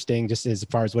pretty interesting just as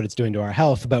far as what it's doing to our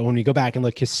health. But when we go back and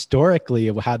look historically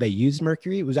at how they used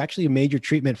mercury, it was actually a major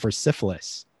treatment for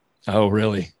syphilis. Oh,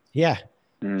 really? Yeah.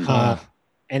 And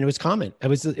it was common. It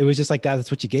was just like that. That's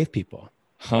what you gave people.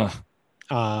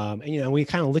 And we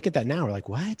kind of look at that now. We're like,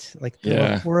 what? Like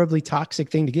a horribly toxic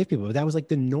thing to give people. But that was like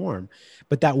the norm.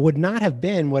 But that would not have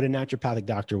been what a naturopathic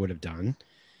doctor would have done.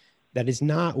 That is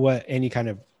not what any kind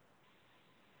of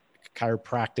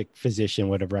chiropractic physician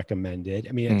would have recommended.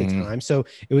 I mean, at the time. So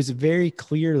it was very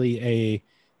clearly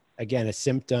a again, a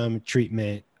symptom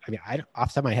treatment. I mean, off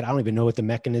the top of my head, I don't even know what the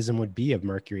mechanism would be of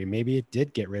mercury. Maybe it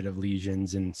did get rid of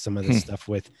lesions and some of the stuff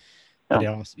with, but it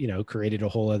also, you know, created a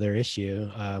whole other issue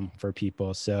for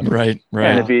people. So right.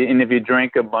 And if you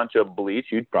drink a bunch of bleach,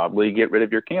 you'd probably get rid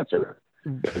of your cancer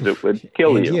because it would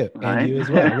kill you. Right? And you as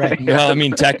well, right? Well, I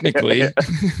mean, technically,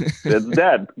 it's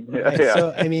dead. Right. Yeah.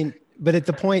 So I mean, but at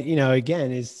the point, you know,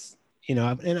 again, is, you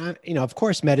know, and I, you know, of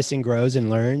course, medicine grows and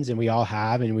learns, and we all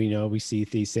have, and we know we see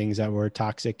these things that were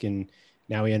toxic, and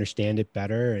now we understand it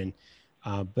better. And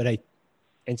I'm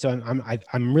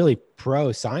really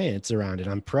pro science around it.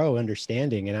 I'm pro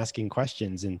understanding and asking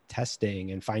questions and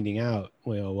testing and finding out,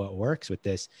 you know, what works with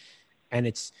this. And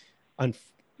it's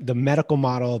the medical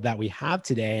model that we have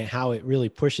today and how it really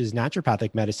pushes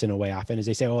naturopathic medicine away often is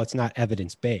they say, well, it's not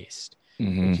evidence-based,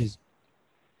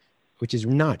 which is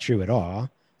not true at all.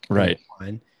 Right.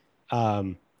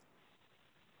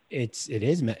 It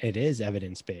is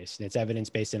evidence-based. It's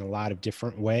evidence-based in a lot of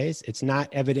different ways. It's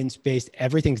not evidence-based.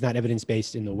 Everything's not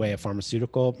evidence-based in the way a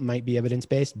pharmaceutical might be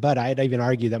evidence-based, but I'd even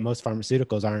argue that most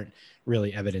pharmaceuticals aren't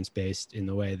really evidence-based in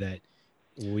the way that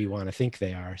we want to think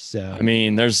they are. So, I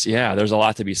mean, there's a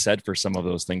lot to be said for some of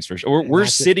those things for sure. We're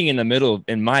sitting in the middle,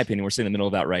 in my opinion, we're sitting in the middle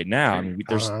of that right now. I mean,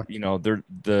 there's, you know,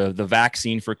 the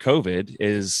vaccine for COVID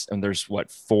is, and there's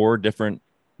 4 different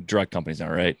drug companies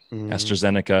now, right?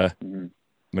 AstraZeneca,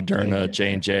 Moderna,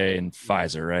 J&J, and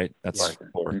Pfizer, right? That's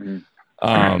 4.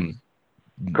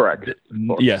 Correct.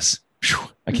 Yes.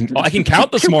 I can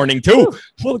count this morning too.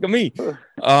 Look at me.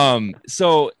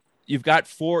 So you've got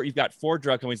 4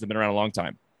 drug companies that have been around a long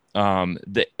time.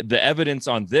 The evidence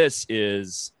on this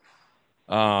is,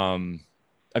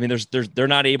 I mean, they're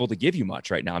not able to give you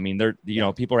much right now. I mean,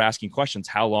 people are asking questions.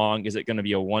 How long is it going to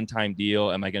be a one-time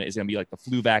deal? Is it going to be like the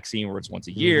flu vaccine where it's once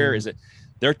a year?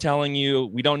 They're telling you,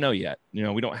 we don't know yet. You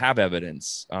know, we don't have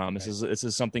evidence. This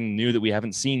is something new that we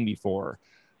haven't seen before.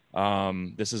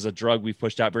 This is a drug we've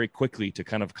pushed out very quickly to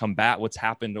kind of combat what's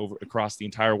happened across the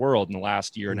entire world in the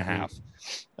last year and a half.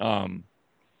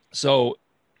 So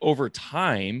over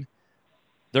time,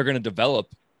 they're going to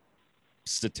develop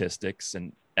statistics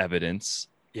and evidence.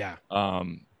 Yeah.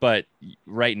 But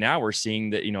right now we're seeing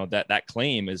that, you know, that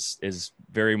claim is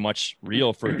very much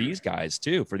real for these guys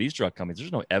too, for these drug companies.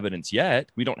 There's no evidence yet.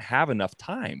 We don't have enough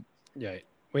time. Yeah.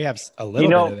 We have a little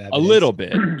bit of evidence. A little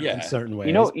bit. Yeah. In certain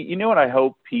ways. You know what I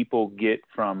hope people get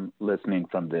from listening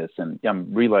from this, and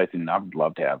I'm realizing I'd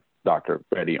love to have Dr.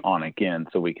 Reddy on again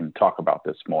so we can talk about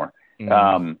this more,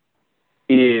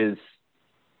 is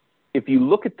if you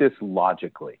look at this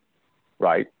logically,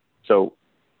 right? So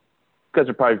you guys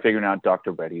are probably figuring out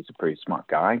Dr. Reddy's a pretty smart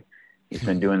guy. He's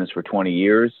been doing this for 20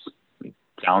 years. He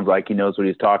sounds like he knows what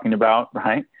he's talking about,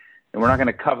 right? And we're not going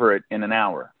to cover it in an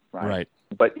hour, right? Right.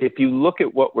 But if you look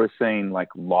at what we're saying, like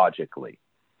logically,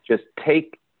 just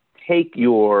take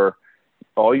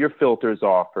all your filters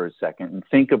off for a second and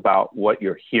think about what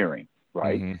you're hearing,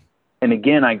 right? And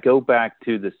again, I go back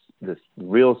to this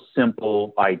real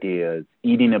simple idea is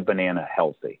eating a banana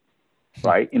healthy,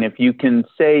 right? And if you can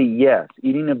say, yes,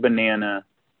 eating a banana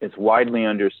is widely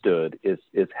understood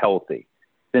is healthy,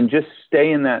 then just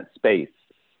stay in that space,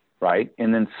 right?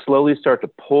 And then slowly start to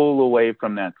pull away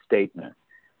from that statement.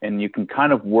 And you can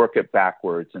kind of work it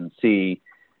backwards and see,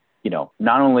 you know,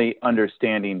 not only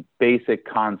understanding basic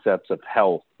concepts of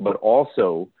health, but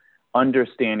also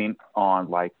understanding on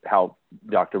like how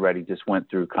Dr. Reddy just went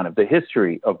through kind of the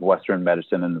history of Western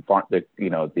medicine and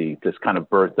this kind of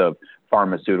birth of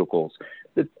pharmaceuticals,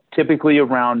 typically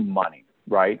around money,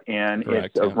 right? And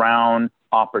Correct, it's around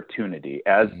opportunity,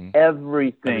 as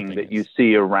everything that you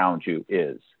see around you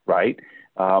is, right?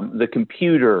 The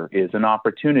computer is an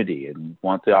opportunity, and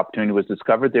once the opportunity was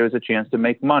discovered, there's a chance to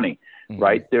make money,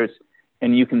 right?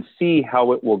 And you can see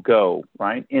how it will go,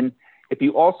 right? And if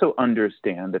you also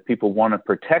understand that people want to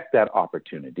protect that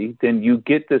opportunity, then you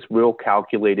get this real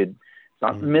calculated,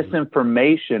 not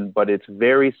misinformation, but it's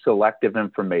very selective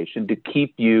information to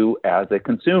keep you as a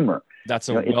consumer. That's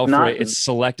it's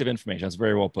selective information. That's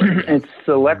very well put. Yeah. It's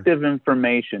selective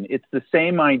information. It's the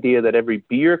same idea that every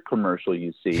beer commercial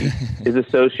you see is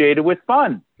associated with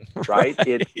fun, right?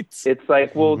 It's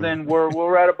like, well, then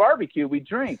we're at a barbecue, we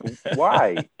drink.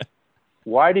 Why?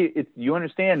 Why do you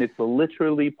understand? It's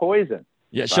literally poison.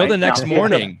 Yeah, show the next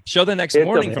morning. Show the next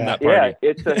morning from that party.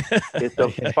 Yeah, it's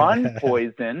a fun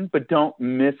poison, but don't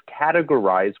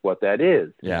miscategorize what that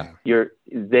is. Yeah,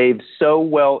 they've so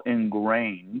well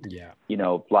ingrained, you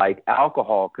know, like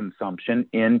alcohol consumption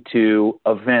into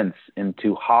events,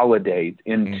 into holidays,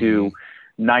 into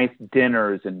nice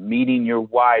dinners and meeting your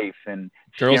wife and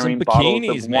Girls sharing in bottles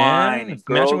bikinis, of man. wine and Imagine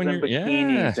girls when in you're- yeah.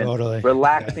 bikinis and Totally.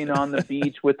 relaxing on the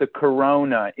beach with a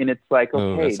Corona. And it's like,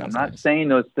 Oh, that okay, I'm sounds not nice. saying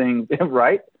those things,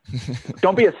 right?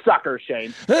 Don't be a sucker,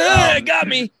 Shane. It got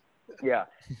me. Yeah.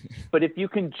 But if you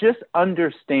can just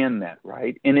understand that,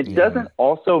 right? And it Mhm. doesn't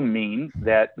also mean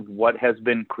that what has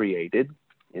been created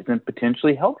isn't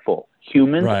potentially helpful.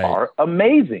 Humans Right. are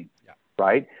amazing,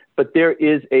 right? But there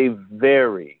is a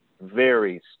very,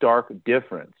 very stark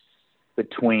difference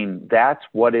between that's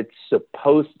what it's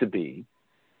supposed to be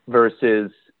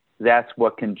versus that's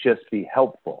what can just be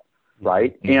helpful,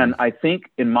 right? Mhm. And I think,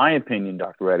 in my opinion,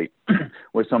 Dr. Reddy,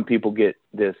 where some people get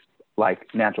this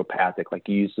like naturopathic, like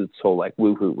you use this whole like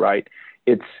woohoo, right?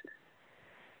 It's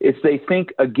they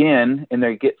think again, and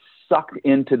they get sucked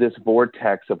into this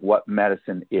vortex of what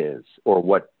medicine is or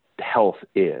what health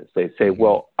is. They say, Mhm.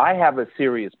 well, I have a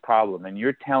serious problem and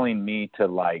you're telling me to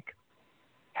like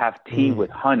have tea with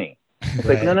honey. It's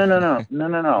like,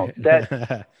 no.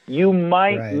 That you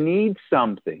might Right. need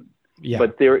something, Yeah.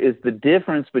 but there is the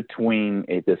difference between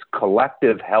this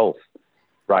collective health,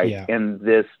 right? Yeah. And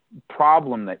this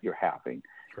problem that you're having.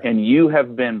 Right. And you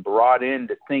have been brought in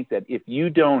to think that if you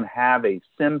don't have a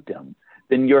symptom,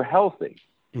 then you're healthy,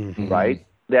 Mhm. right?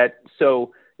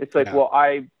 So it's like, Yeah. well,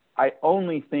 I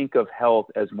only think of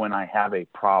health as when I have a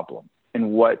problem.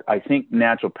 And what I think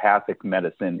naturopathic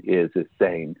medicine is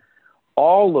saying,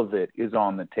 all of it is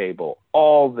on the table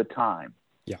all the time,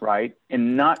 Yeah. right?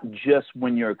 And not just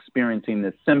when you're experiencing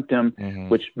this symptom, Mhm.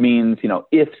 which means,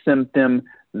 if symptom,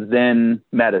 then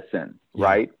medicine, Yeah.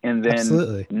 right? And then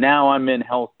Absolutely. now I'm in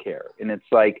healthcare. And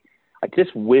it's like, I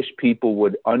just wish people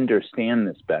would understand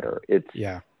this better. It's,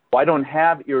 Yeah. well, I don't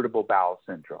have irritable bowel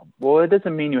syndrome. Well, it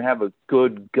doesn't mean you have a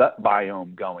good gut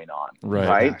biome going on, Right.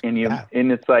 right? Yeah.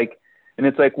 And it's like,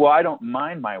 well, I don't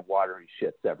mind my watery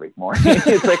shits every morning.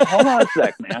 It's like, hold on a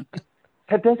sec, man.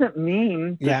 That doesn't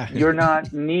mean Yeah. you're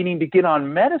not needing to get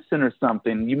on medicine or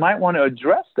something. You might want to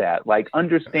address that, like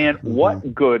understand Mhm.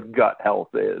 what good gut health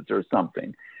is or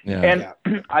something. Yeah.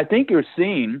 And I think you're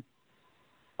seeing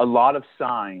a lot of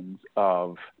signs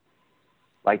of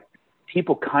like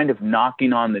people kind of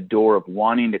knocking on the door of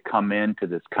wanting to come into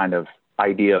this kind of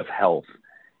idea of health,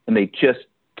 and they just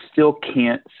still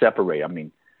can't separate. I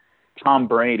mean, Tom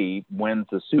Brady wins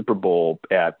the Super Bowl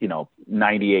at,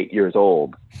 98 years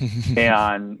old.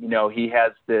 And, he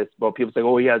has this, well, people say,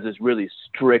 oh, he has this really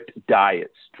strict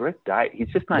diet. He's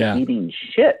just not Yeah. eating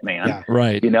shit, man. Yeah.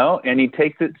 Right. And he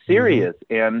takes it serious.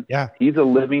 And Yeah. he's a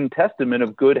living testament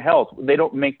of good health. They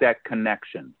don't make that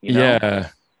connection, Yeah.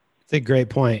 It's a great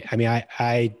point. I mean,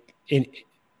 I in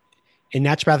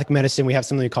naturopathic medicine, we have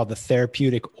something called the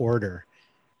therapeutic order.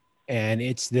 And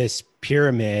it's this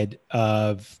pyramid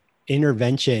of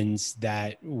interventions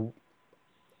that,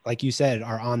 like you said,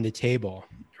 are on the table,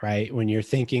 right? When you're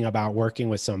thinking about working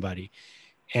with somebody.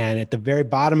 And at the very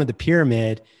bottom of the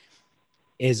pyramid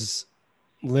is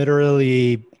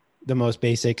literally the most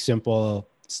basic, simple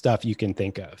stuff you can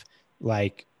think of,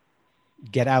 like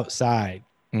get outside,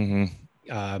 Mhm.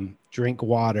 drink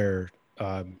water,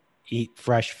 eat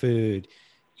fresh food,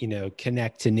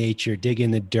 connect to nature, dig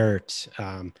in the dirt,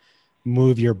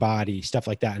 move your body, stuff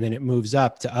like that. And then it moves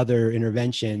up to other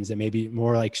interventions that may be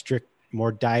more like strict,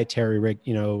 more dietary,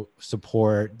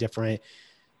 support, different,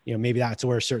 maybe that's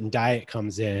where a certain diet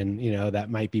comes in, that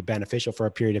might be beneficial for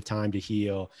a period of time to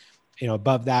heal.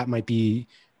 Above that might be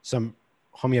some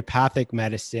homeopathic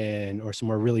medicine or some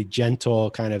more really gentle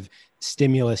kind of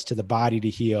stimulus to the body to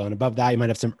heal. And above that, you might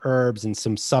have some herbs and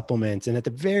some supplements. And at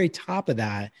the very top of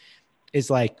that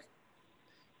is like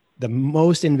the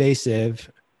most invasive,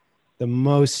 the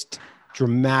most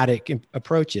dramatic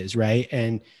approaches, right?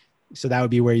 And so that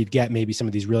would be where you'd get maybe some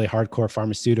of these really hardcore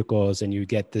pharmaceuticals and you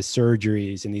get the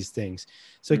surgeries and these things.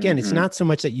 So again, it's not so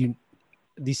much that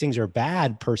these things are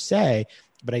bad per se,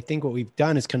 but I think what we've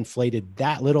done is conflated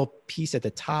that little piece at the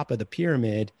top of the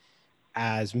pyramid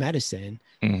as medicine.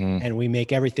 Mhm. And we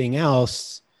make everything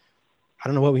else, I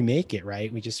don't know what we make it,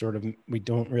 right? We just sort of, we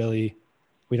don't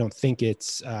think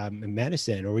it's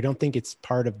medicine, or we don't think it's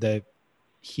part of the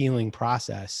healing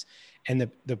process. And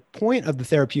the point of the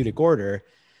therapeutic order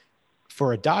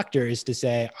for a doctor is to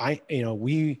say,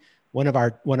 one of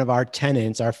our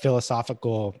tenets, our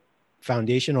philosophical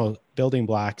foundational building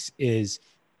blocks is,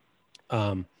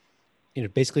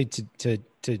 basically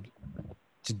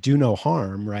to do no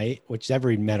harm, right? Which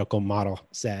every medical model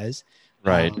says.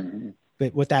 Right.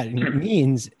 But what that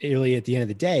means really at the end of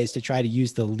the day is to try to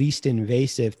use the least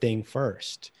invasive thing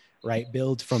first, right?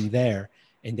 Build from there.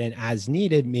 And then as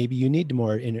needed, maybe you need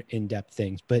more in-depth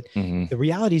things. But Mhm. the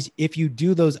reality is if you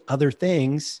do those other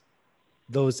things,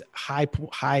 those high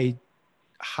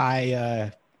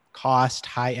cost,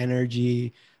 high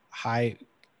energy, high,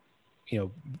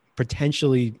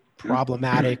 potentially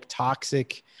problematic,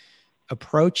 toxic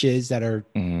approaches that are,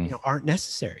 aren't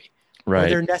necessary. Right. Or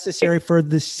they're necessary for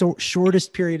the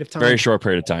shortest period of time. Very short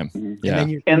period of time. Yeah.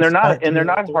 And they're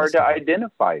not hard to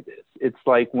identify this. It's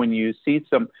like when you see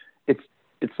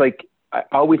it's like, I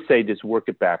always say, just work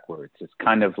it backwards. It's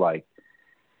kind of like,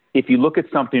 if you look at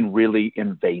something really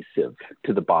invasive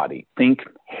to the body, think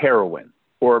heroin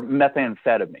or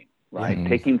methamphetamine, right? Mm-hmm.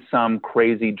 Taking some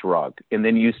crazy drug. And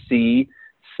then you see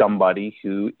somebody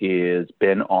who is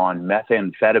been on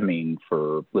methamphetamine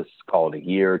for, let's call it a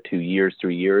year, 2 years,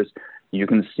 3 years. You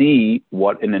can see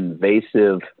what an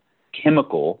invasive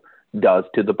chemical does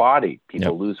to the body.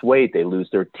 People lose weight. They lose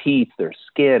their teeth, their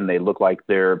skin. They look like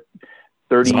they're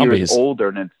 30 years older,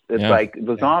 and it's like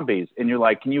the zombies. And you're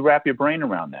like, can you wrap your brain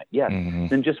around that? Yes.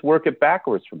 Then just work it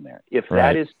backwards from there. If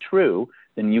that is true,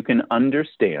 then you can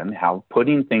understand how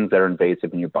putting things that are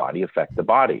invasive in your body affect the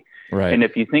body. Right. And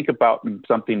if you think about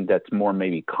something that's more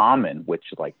maybe common, which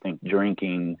like think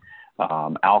drinking,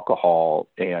 alcohol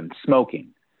and smoking,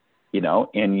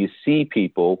 and you see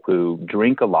people who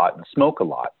drink a lot and smoke a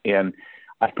lot. And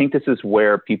I think this is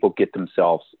where people get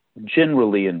themselves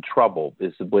generally in trouble,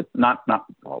 is with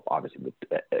obviously with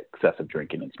excessive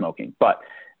drinking and smoking, but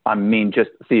I mean, just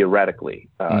theoretically,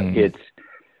 it's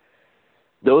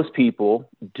those people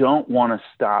don't want to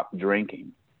stop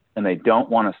drinking and they don't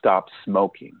want to stop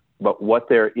smoking. But what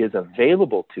there is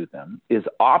available to them is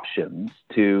options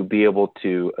to be able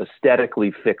to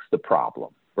aesthetically fix the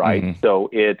problem, right? So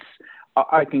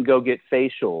I can go get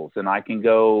facials and I can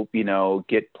go,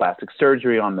 get plastic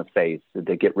surgery on the face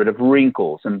to get rid of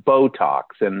wrinkles and Botox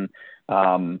and,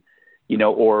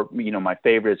 my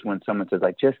favorite is when someone says,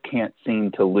 I just can't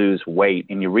seem to lose weight.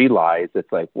 And you realize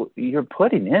it's like, well, you're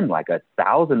putting in like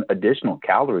 1,000 additional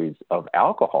calories of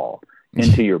alcohol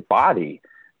into your body.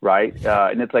 Right.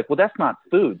 And it's like, well, that's not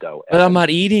food though. But I'm not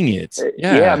eating it.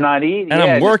 Yeah, I'm not eating. And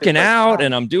I'm working out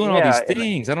and I'm doing all these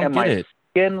things. I don't get it.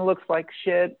 Skin looks like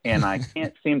shit and I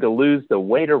can't seem to lose the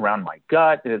weight around my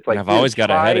gut. And it's like, I've always got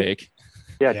a headache.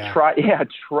 Try.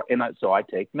 And so I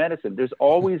take medicine. There's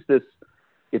always this,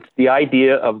 it's the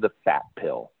idea of the fat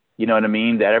pill. You know what I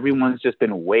mean? That everyone's just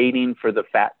been waiting for the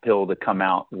fat pill to come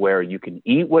out where you can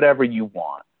eat whatever you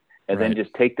want and then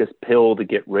just take this pill to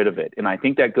get rid of it. And I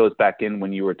think that goes back in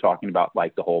when you were talking about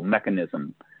like the whole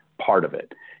mechanism part of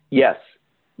it. Yes.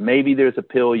 Maybe there's a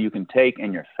pill you can take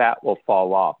and your fat will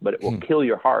fall off, but it will kill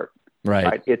your heart.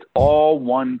 Right. It's all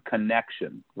one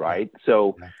connection. Right.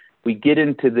 So we get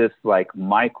into this like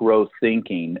micro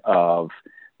thinking of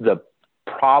the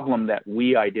problem that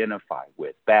we identify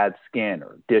with, bad skin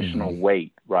or additional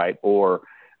weight. Right. Or,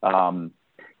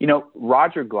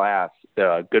 Roger Glass,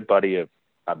 a good buddy of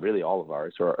really all of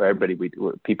ours or everybody,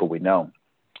 people we know,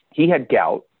 he had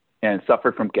gout and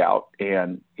suffered from gout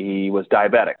and he was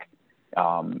diabetic.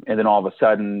 And then all of a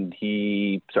sudden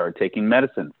he started taking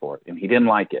medicine for it and he didn't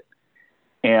like it.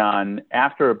 And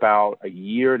after about 1.5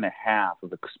 years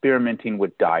of experimenting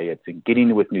with diets and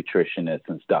getting with nutritionists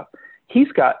and stuff, he's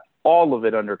got all of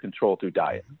it under control through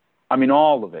diet. I mean,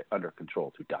 all of it under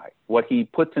control through diet. What he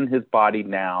puts in his body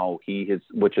now,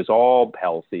 which is all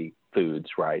healthy foods,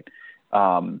 right?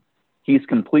 He's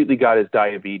completely got his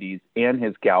diabetes and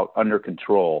his gout under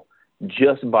control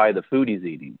just by the food he's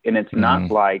eating. And it's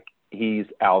not like he's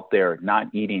out there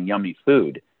not eating yummy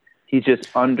food. He just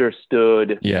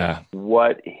understood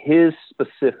what his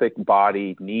specific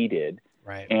body needed.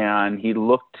 Right. And he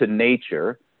looked to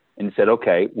nature and said,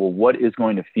 okay, well, what is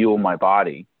going to fuel my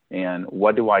body? And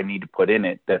what do I need to put in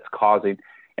it that's causing?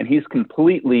 And he's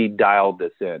completely dialed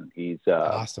this in. He's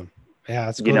awesome. Yeah,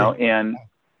 that's cool. And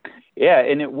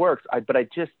it works. But I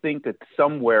just think that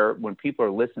somewhere when people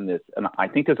are listening to this, and I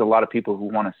think there's a lot of people who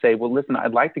want to say, well, listen,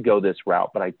 I'd like to go this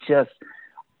route, but I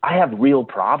have real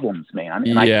problems, man.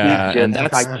 And I can't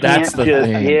just,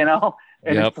 thing.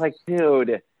 And it's like,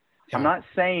 dude, I'm not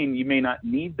saying you may not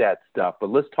need that stuff, but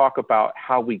let's talk about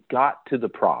how we got to the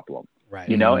problem. Right.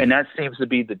 And that seems to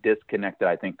be the disconnect that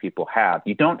I think people have.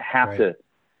 You don't have to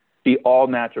be all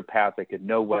naturopathic and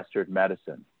no Western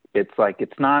medicine. It's like,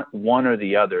 it's not one or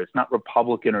the other. It's not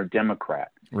Republican or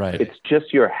Democrat. Right. It's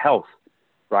just your health.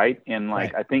 Right. And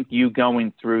I think you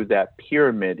going through that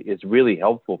pyramid is really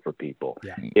helpful for people.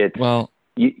 Yeah.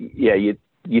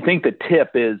 You think the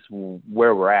tip is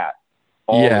where we're at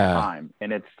all the time.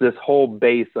 And it's this whole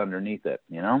base underneath it,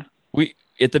 We,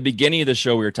 at the beginning of the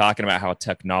show, we were talking about how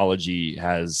technology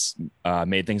has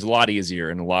made things a lot easier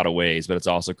in a lot of ways, but it's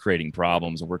also creating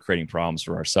problems, and we're creating problems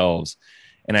for ourselves.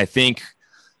 And I think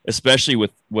especially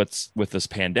with with this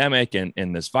pandemic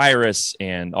and this virus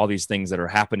and all these things that are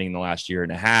happening in the last year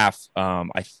and a half.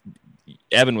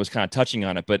 Evan was kind of touching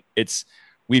on it, but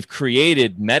we've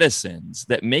created medicines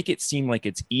that make it seem like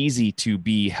it's easy to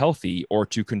be healthy or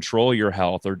to control your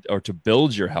health or to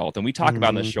build your health. And we talk about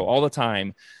in this show all the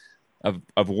time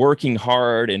of working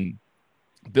hard and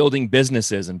building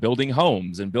businesses and building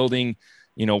homes and building,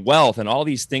 wealth and all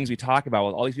these things we talk about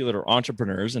with all these people that are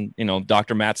entrepreneurs. And,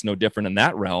 Dr. Matt's no different in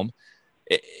that realm.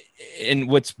 And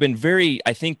what's been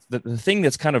I think the thing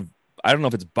that's kind of, I don't know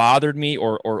if it's bothered me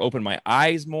or opened my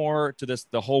eyes more to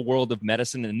the whole world of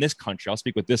medicine in this country. I'll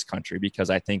speak with this country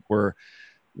because I think we're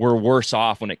worse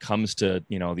off when it comes to,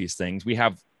 these things. We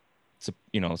have,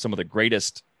 some of the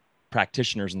greatest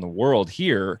practitioners in the world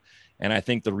here. And I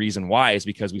think the reason why is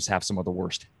because we have some of the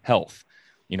worst health.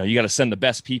 You got to send the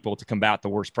best people to combat the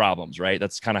worst problems, right?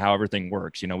 That's kind of how everything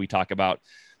works. We talk about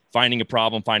finding a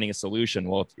problem, finding a solution.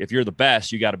 Well, if you're the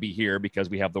best, you got to be here because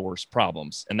we have the worst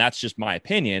problems. And that's just my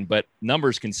opinion, but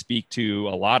numbers can speak to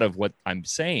a lot of what I'm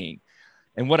saying.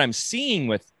 And what I'm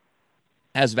seeing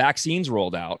as vaccines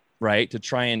rolled out, right, to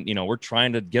try and, we're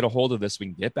trying to get a hold of this. We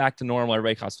can get back to normal.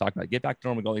 Everybody talks about get back to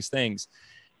normal, all these things.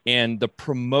 And the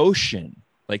promotion,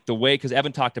 like the way, because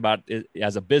Evan talked about it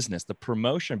as a business, the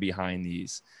promotion behind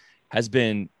these has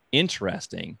been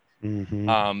interesting. Mm-hmm.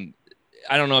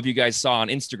 I don't know if you guys saw on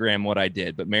Instagram what I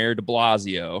did, but Mayor de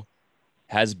Blasio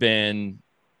has been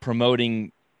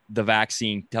promoting the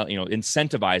vaccine,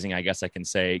 incentivizing, I guess I can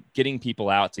say, getting people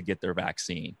out to get their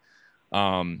vaccine.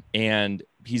 And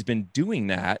he's been doing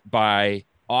that by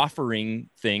offering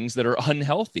things that are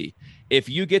unhealthy. If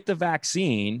you get the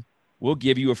vaccine, we'll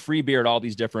give you a free beer at all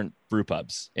these different brew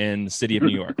pubs in the city of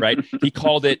New York, right? He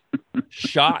called it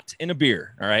shot in a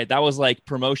beer. All right. That was like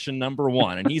promotion number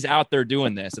one. And he's out there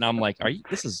doing this. And I'm like,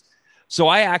 so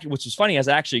which was funny, as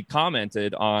I actually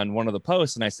commented on one of the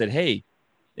posts and I said, hey,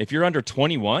 if you're under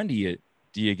 21, do you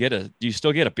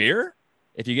still get a beer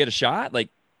if you get a shot? Like,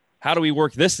 how do we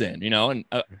work this in, And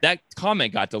that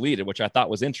comment got deleted, which I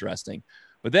thought was interesting.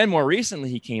 But then more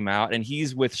recently he came out and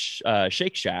he's with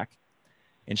Shake Shack.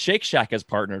 And Shake Shack has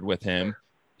partnered with him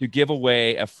to give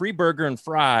away a free burger and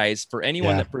fries for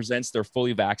anyone that presents their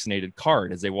fully vaccinated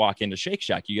card as they walk into Shake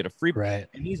Shack. You get a free, right.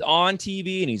 And he's on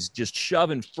TV and he's just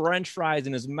shoving French fries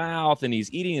in his mouth and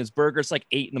he's eating his burger. It's like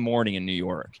 8 a.m. in New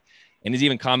York. And he's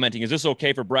even commenting, is this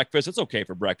okay for breakfast? It's okay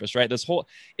for breakfast, right?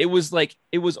 It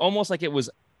was almost like it was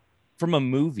from a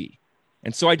movie.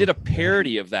 And so I did a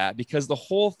parody of that because the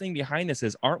whole thing behind this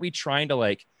is, aren't we trying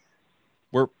to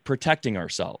we're protecting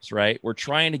ourselves, right? We're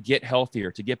trying to get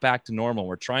healthier, to get back to normal.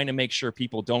 We're trying to make sure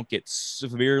people don't get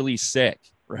severely sick,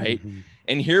 right? Mm-hmm.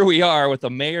 And here we are with the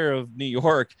mayor of New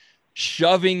York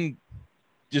shoving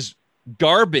just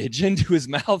garbage into his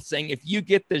mouth saying, if you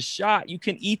get this shot, you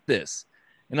can eat this.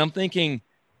 And I'm thinking,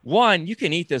 one, you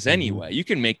can eat this anyway. You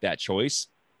can make that choice.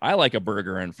 I like a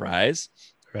burger and fries.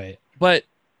 Right. But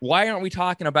why aren't we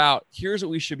talking about, here's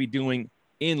what we should be doing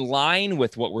in line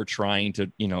with what we're trying to,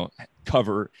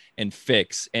 cover and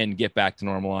fix and get back to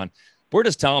normal on? We're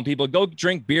just telling people, go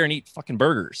drink beer and eat fucking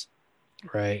burgers.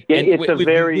 Right. Yeah,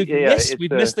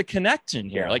 we've missed the connection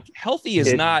here. Like healthy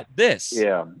is not this.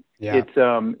 Yeah. It's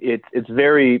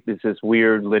this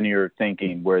weird linear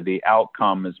thinking where the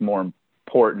outcome is more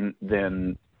important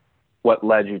than what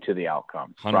led you to the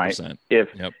outcome. 100%. Right.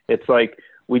 It's like,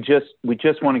 we just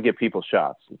want to get people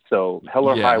shots. So hell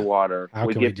or high water,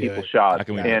 we give people shots.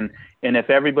 And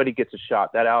if everybody gets a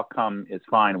shot, that outcome is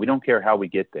fine. We don't care how we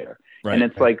get there. Right.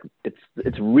 And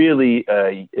it's really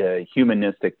a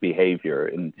humanistic behavior,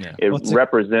 and it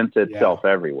represents itself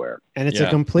everywhere. And it's a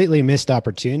completely missed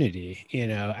opportunity,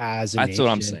 as a That's nation,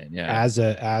 what I'm saying. Yeah. As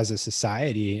a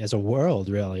society, as a world,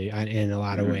 really, in a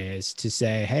lot of ways, to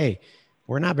say, hey,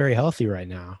 we're not very healthy right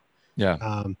now.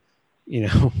 Yeah.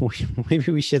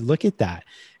 Maybe we should look at that.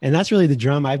 And that's really the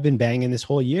drum I've been banging this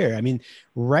whole year. I mean,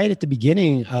 right at the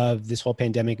beginning of this whole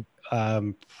pandemic,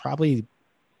 probably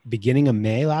beginning of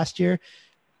May last year,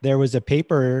 there was a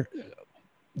paper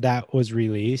that was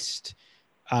released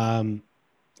showing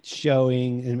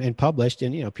and published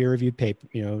in, peer-reviewed paper,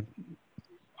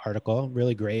 article,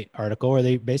 really great article, where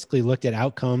they basically looked at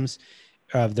outcomes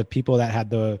of the people that had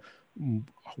the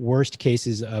worst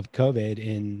cases of COVID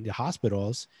in the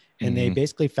hospitals. And they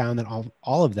basically found that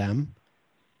all of them,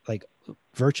 like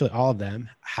virtually all of them,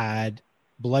 had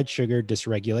blood sugar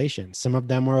dysregulation. Some of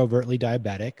them were overtly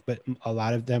diabetic, but a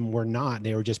lot of them were not.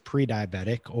 They were just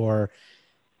pre-diabetic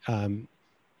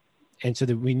and so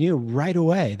that we knew right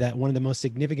away that one of the most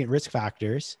significant risk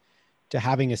factors to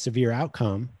having a severe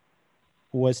outcome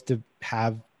was to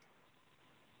have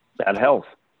bad health.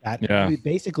 that Yeah. we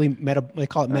basically they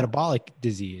call it metabolic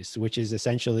disease, which is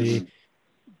essentially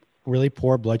really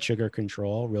poor blood sugar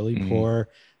control, really poor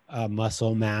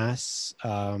muscle mass,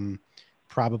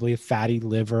 probably a fatty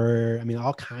liver. I mean,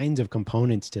 all kinds of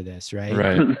components to this, right?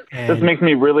 Right. This makes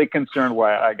me really concerned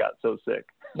why I got so sick.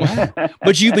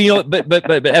 But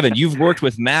Evan, you've worked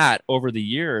with Matt over the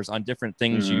years on different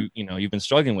things you've been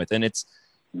struggling with, and it's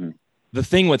the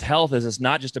thing with health is it's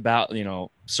not just about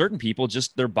certain people,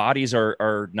 just their bodies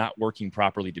are not working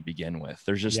properly to begin with.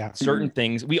 There's just certain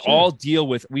things we all deal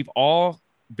with. We've all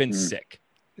been sick,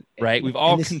 right? We've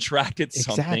all contracted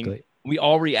something. Exactly. We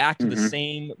all react to the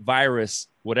same virus,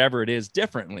 whatever it is,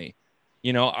 differently.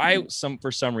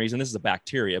 For some reason, this is a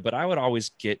bacteria, but I would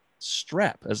always get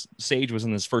strep. As Sage was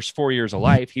in his first 4 years of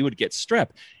life, he would get strep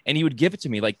and he would give it to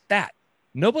me like that.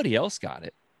 Nobody else got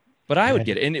it, but I would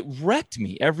get it, and it wrecked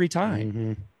me every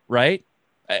time. Right.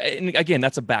 And again,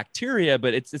 that's a bacteria,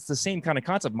 but it's the same kind of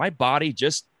concept. My body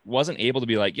just wasn't able to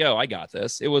be like, yo, I got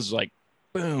this. It was like,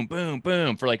 boom, boom,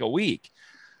 boom for like a week.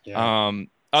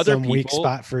 Other Some weak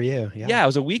spot for you. Yeah, it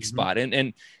was a weak spot.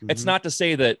 And it's not to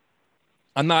say that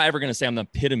I'm not ever going to say I'm the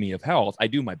epitome of health. I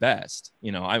do my best.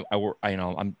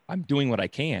 I'm doing what I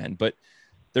can, but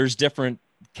there's different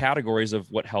categories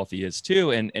of what healthy is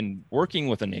too. And working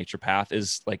with a naturopath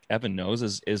is, like Evan knows,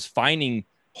 is finding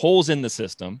holes in the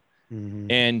system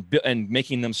and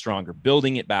making them stronger,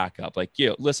 building it back up. Like,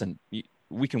 listen,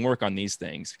 we can work on these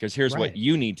things because here's what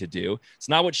you need to do. It's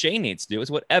not what Shane needs to do.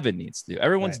 It's what Evan needs to do.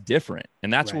 Everyone's different.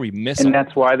 And that's where we miss. And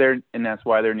that's why there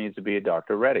needs to be a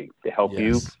Dr. Reddy to help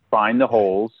you find the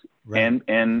holes and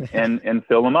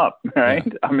fill them up. Right.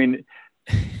 Yeah. I mean,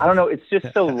 I don't know. It's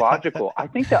just so logical. I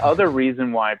think the other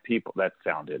reason why that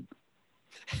sounded,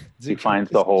 he finds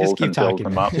the holes and fills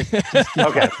them up.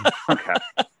 Okay.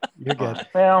 You're good.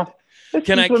 Well,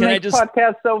 can I just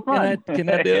podcast so fun? Can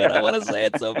I do it? I want to say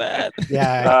it so bad.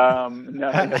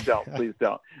 No, don't. Please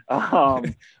don't.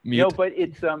 But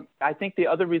it's I think the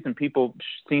other reason people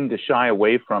seem to shy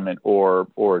away from it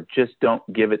or just don't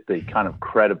give it the kind of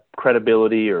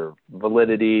credibility or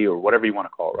validity or whatever you want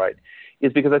to call it, right,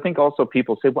 is because I think also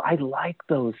people say, well, I like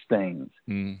those things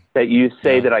that you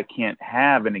say that I can't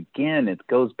have. And again, it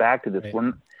goes back to this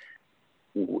one.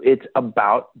 It's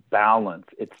about balance.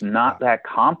 It's not that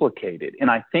complicated.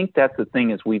 And I think that's the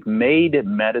thing is we've made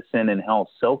medicine and health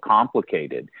so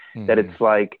complicated that it's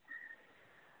like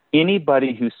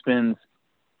anybody who spends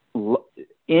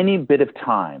any bit of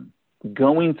time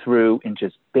going through and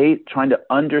just trying to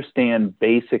understand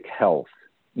basic health,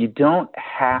 you don't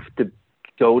have to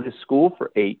go to school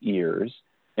for 8 years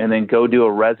and then go do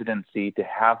a residency to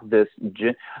have this.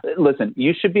 Listen,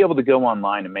 you should be able to go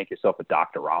online and make yourself a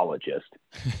doctorologist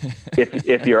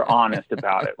if you're honest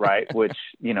about it, right? Which,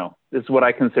 this is what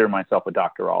I consider myself, a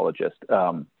doctorologist.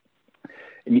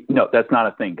 No, that's not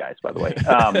a thing, guys, by the way.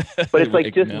 But it's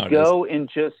like, just go and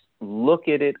just look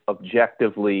at it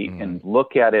objectively and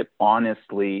look at it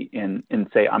honestly and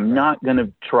say, I'm not going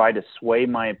to try to sway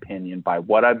my opinion by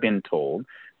what I've been told,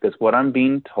 because what I'm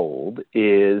being told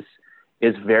is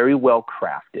very well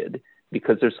crafted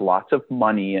because there's lots of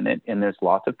money in it and there's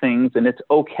lots of things, and it's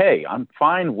okay. I'm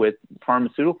fine with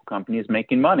pharmaceutical companies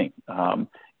making money.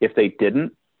 If they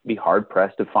didn't, be hard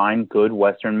pressed to find good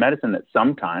Western medicine that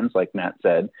sometimes, like Matt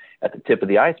said, at the tip of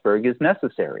the iceberg is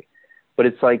necessary. But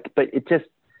it's like, if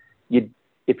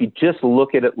you just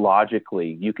look at it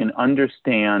logically, you can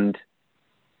understand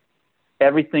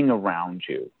everything around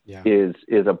you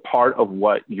is a part of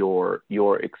what you're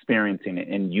experiencing,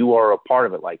 and you are a part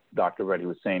of it. Like Dr. Reddy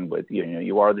was saying, with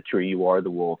you are the tree, you are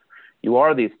the wolf, you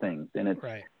are these things, and it's.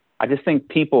 I just think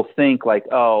people think like,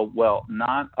 oh well,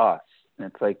 not us, and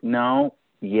it's like, no,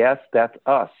 yes, that's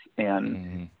us,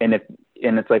 and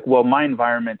it's like, well, my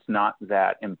environment's not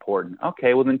that important.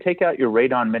 Okay, well then take out your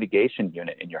radon mitigation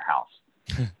unit in your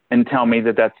house, and tell me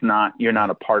you're not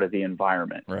a part of the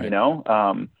environment. Right.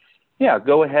 Yeah,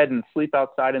 go ahead and sleep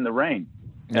outside in the rain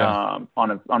on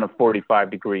a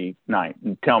 45-degree night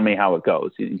and tell me how it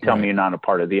goes. You tell me you're not a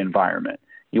part of the environment.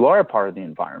 You are a part of the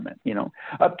environment.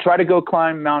 Try to go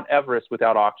climb Mount Everest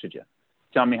without oxygen.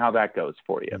 Tell me how that goes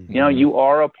for you. You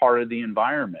are a part of the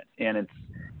environment, and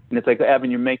it's like,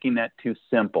 Evan, you're making that too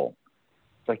simple.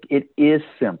 It's like, it is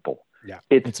simple. Yeah,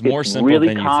 it's more simple really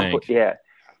than you think. Yeah,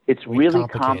 it's really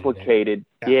complicated.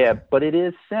 Yeah, but it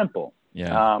is simple.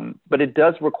 Yeah. But it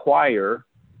does require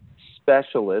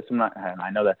specialists. I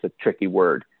know that's a tricky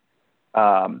word.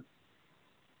 It's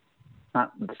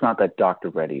not that Dr.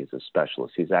 Reddy is a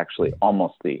specialist. He's actually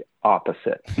almost the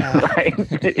opposite, right?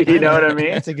 You know what I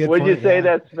mean? That's a good Would point, you say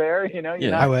that's fair?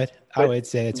 I would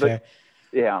say it's fair.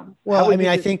 Yeah. Well, I mean,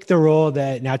 I think the role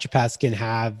that naturopaths can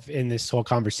have in this whole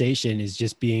conversation is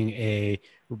just being a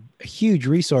huge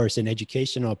resource and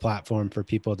educational platform for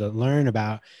people to learn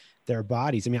about their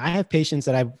bodies. I mean, I have patients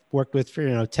that I've worked with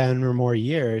for, 10 or more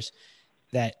years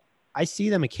that I see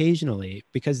them occasionally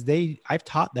because I've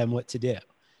taught them what to do.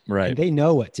 Right. And they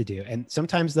know what to do. And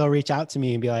sometimes they'll reach out to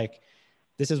me and be like,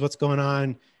 this is what's going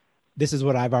on. This is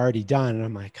what I've already done. And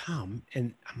I'm like, and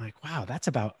I'm like, wow, that's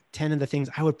about 10 of the things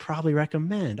I would probably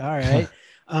recommend. All right.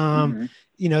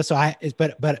 So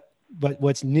but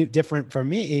what's different for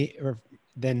me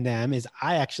than them is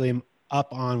I actually am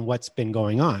up on what's been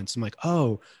going on. So I'm like,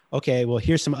 oh, okay, well,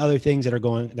 here's some other things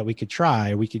that we could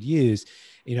try, or we could use,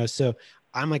 so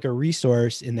I'm like a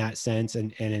resource in that sense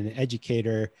and an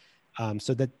educator.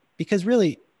 So that, because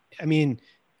really, I mean,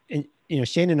 and,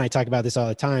 Shane and I talk about this all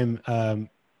the time,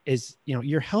 is,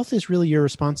 your health is really your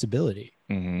responsibility.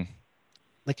 Mm-hmm.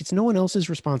 Like, it's no one else's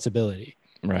responsibility.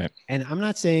 Right. And I'm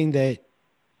not saying that,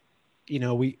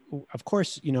 we, of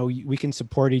course, we can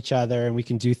support each other and we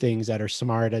can do things that are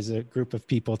smart as a group of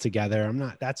people together.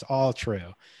 That's all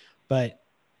true. But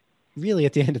really,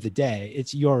 at the end of the day,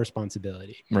 it's your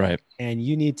responsibility. Right. And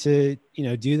you need to,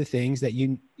 do the things that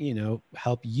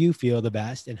help you feel the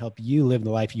best and help you live the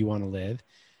life you want to live,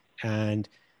 and,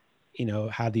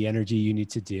 have the energy you need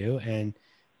to do. And,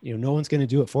 no one's going to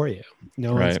do it for you.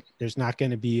 There's not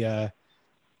going to be a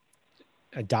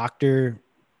doctor.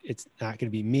 It's not going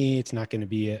to be me. It's not going to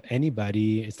be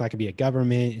anybody. It's not going to be a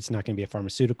government. It's not going to be a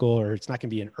pharmaceutical, or it's not going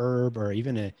to be an herb, or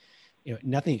even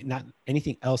not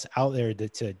anything else out there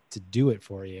to do it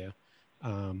for you.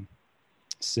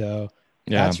 So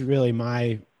that's really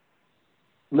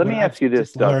let me ask you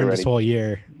this, Dr. learned Reddy. This whole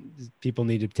year, people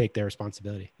need to take their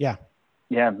responsibility. Yeah.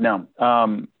 Yeah, no.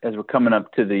 As we're coming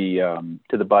up to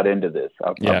the butt end of this,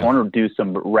 I want to do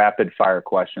some rapid fire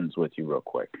questions with you real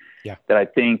quick. Yeah. That I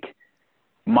think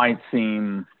might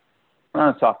seem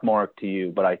sophomoric to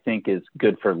you, but I think is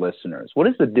good for listeners. What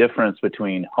is the difference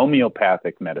between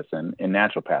homeopathic medicine and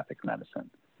naturopathic medicine?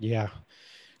 Yeah,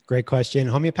 great question.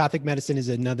 Homeopathic medicine is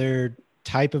another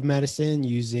type of medicine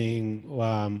using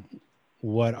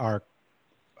what are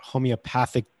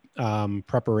homeopathic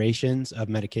preparations of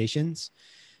medications.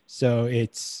 So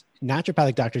it's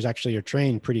naturopathic doctors actually are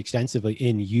trained pretty extensively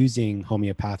in using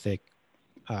homeopathic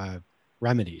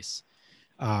remedies.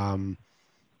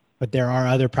 But there are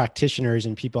other practitioners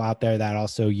and people out there that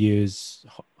also use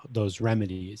those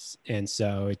remedies. And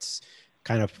so it's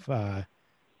kind of,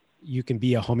 you can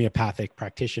be a homeopathic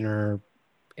practitioner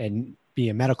and be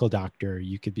a medical doctor.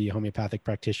 You could be a homeopathic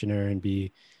practitioner and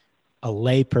be a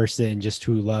lay person just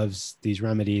who loves these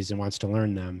remedies and wants to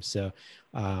learn them. So,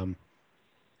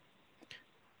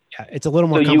 it's a little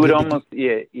more complicated. You would almost,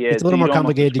 it's a little more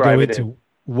complicated to go into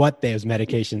what those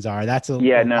medications are. That's a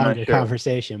longer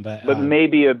conversation, but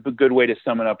maybe a good way to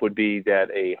sum it up would be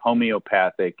that a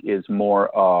homeopathic is more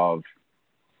of,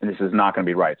 and this is not going to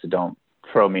be right, so don't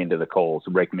throw me into the coals,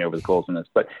 break me over the coals in this,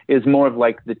 but is more of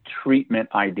like the treatment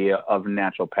idea of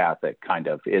naturopathic kind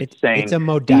of. It's saying it's a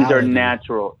modality. These are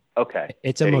natural. Okay.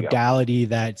 It's a modality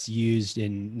that's used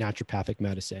in naturopathic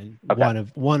medicine. Okay.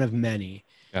 One of many.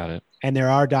 Got it. And there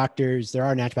are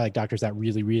naturopathic doctors that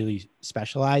really, really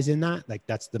specialize in that. Like,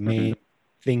 that's the main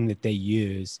thing that they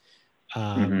use.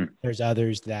 There's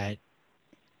others that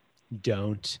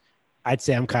don't. I'd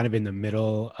say I'm kind of in the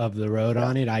middle of the road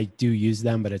on it. I do use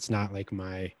them, but it's not like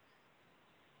my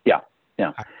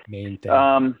main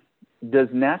thing. Does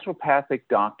naturopathic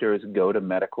doctors go to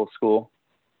medical school?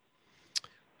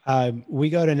 We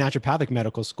go to naturopathic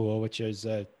medical school, which is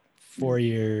a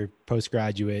 4-year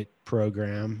postgraduate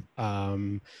program.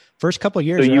 First couple of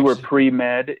years. So you were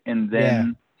pre-med and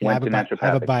then went to naturopathic. I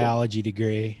have a biology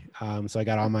degree. So I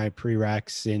got all my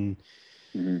prereqs in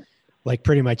like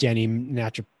pretty much any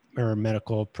natural or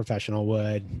medical professional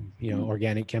would,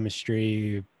 organic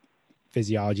chemistry,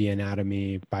 physiology,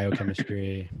 anatomy,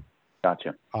 biochemistry.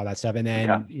 Gotcha. All that stuff. And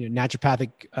then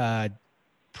naturopathic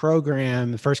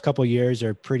program, the first couple of years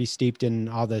are pretty steeped in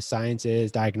all the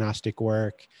sciences, diagnostic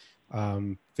work,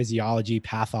 physiology,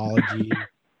 pathology,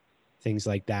 things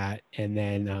like that. And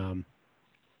then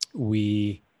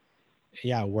we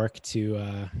work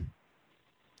to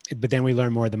but then we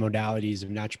learn more of the modalities of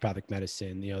naturopathic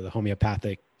medicine, the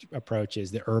homeopathic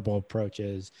approaches, the herbal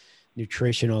approaches,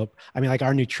 nutritional. I mean, like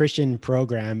our nutrition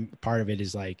program, part of it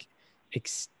is like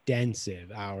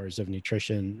extensive hours of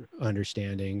nutrition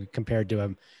understanding compared to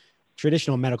a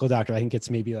traditional medical doctor. I think it's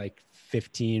maybe like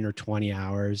 15 or 20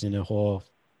 hours in a whole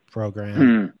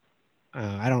program.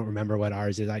 I don't remember what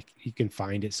ours is. You can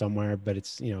find it somewhere, but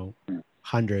it's,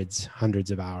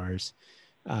 hundreds of hours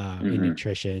in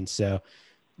nutrition. So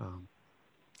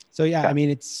So yeah, I mean,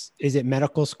 is it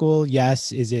medical school?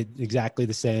 Yes. Is it exactly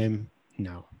the same?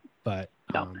 No, but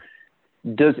No.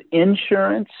 Does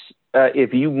insurance,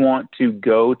 if you want to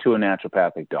go to a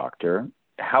naturopathic doctor,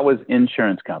 how is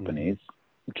insurance companies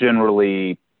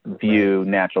generally view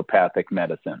naturopathic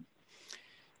medicine?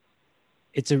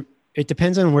 It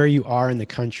depends on where you are in the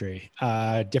country.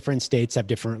 Different states have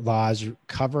different laws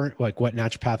cover like what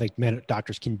naturopathic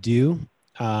doctors can do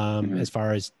as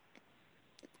far as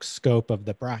scope of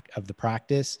the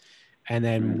practice. And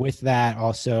then with that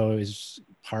also is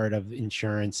part of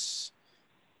insurance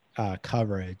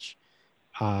coverage.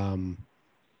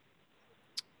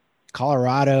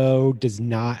 Colorado does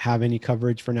not have any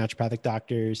coverage for naturopathic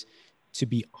doctors, to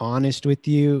be honest with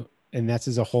you. And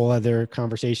that's a whole other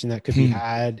conversation that could be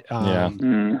had.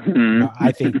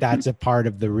 I think that's a part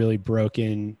of the really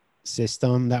broken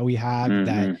system that we have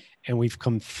and we've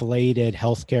conflated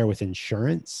healthcare with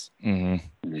insurance. And,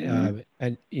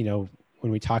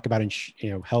 when we talk about,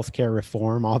 healthcare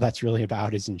reform, all that's really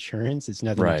about is insurance. It's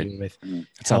nothing to do with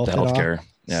it's not the healthcare.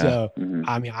 Yeah. So,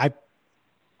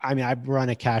 I've run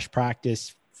a cash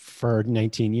practice for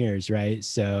 19 years. Right.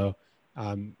 So,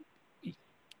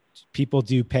 people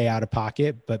do pay out of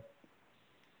pocket, but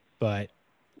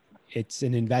it's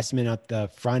an investment at the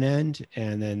front end.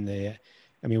 And then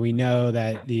we know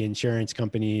that the insurance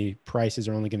company prices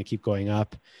are only going to keep going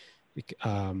up.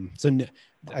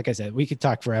 Like I said, we could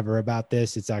talk forever about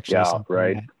this. It's actually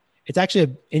it's actually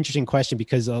an interesting question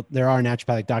because there are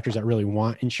naturopathic doctors that really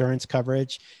want insurance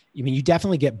coverage. You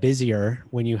definitely get busier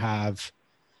when you have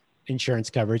insurance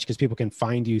coverage because people can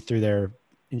find you through their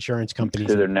insurance companies,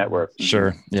 through their network.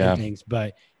 Sure. Yeah. Things,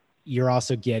 but you're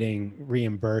also getting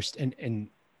reimbursed and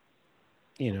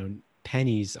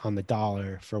pennies on the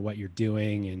dollar for what you're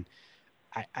doing. And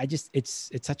I just, it's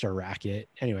such a racket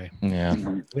anyway. Yeah.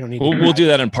 We don't need we'll do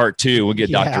that in part 2. We'll get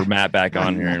Dr. Matt back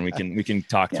on here and we can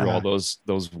talk through all those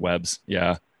webs.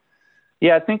 Yeah.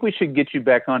 Yeah, I think we should get you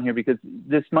back on here because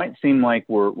this might seem like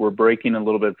we're breaking a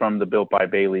little bit from the Built by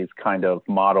Bailey's kind of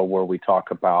model where we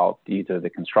talk about either the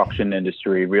construction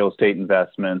industry, real estate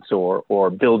investments, or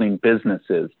building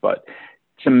businesses. But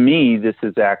to me, this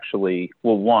is actually,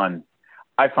 well, one,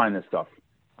 I find this stuff,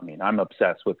 I'm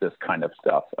obsessed with this kind of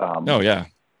stuff. But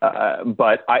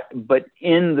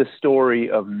in the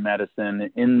story of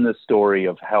medicine, in the story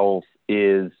of health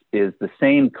is the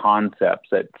same concepts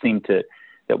that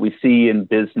we see in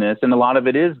business, and a lot of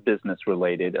it is business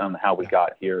related on how we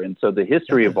got here. And so the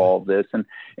history of all of this and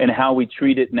how we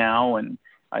treat it now. And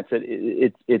I said,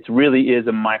 it really is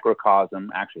a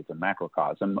microcosm. Actually, it's a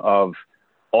macrocosm of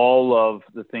all of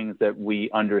the things that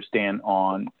we understand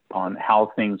on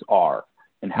how things are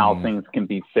and how things can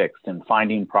be fixed and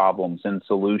finding problems and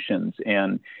solutions.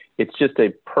 And it's just a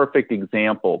perfect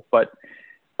example,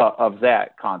 of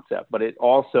that concept. But it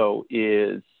also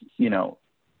is,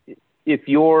 if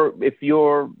you're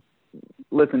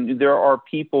listen, there are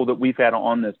people that we've had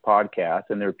on this podcast,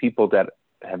 and there are people that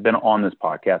have been on this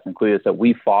podcast, including us, that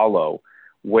we follow,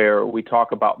 where we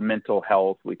talk about mental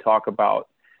health. We talk about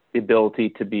the ability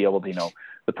to be able to,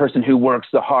 the person who works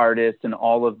the hardest and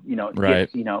all of,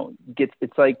 gets,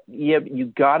 it's like,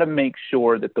 you got to make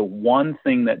sure that the one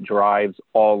thing that drives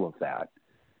all of that,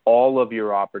 all of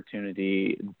your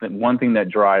opportunity, the one thing that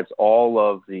drives all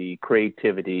of the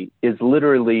creativity is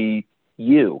literally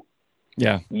you.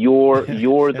 Yeah. You're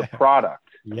the product,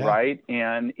 right?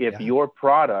 And if your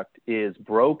product is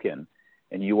broken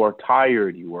and you are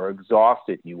tired, you are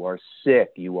exhausted, you are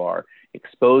sick, you are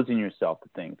exposing yourself to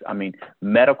things.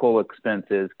 Medical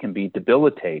expenses can be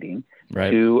debilitating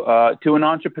to an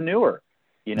entrepreneur.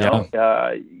 When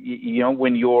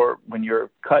you're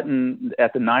cutting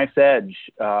at the knife's edge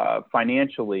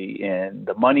financially, and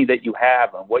the money that you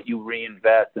have and what you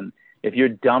reinvest, and if you're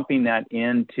dumping that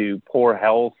into poor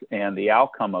health and the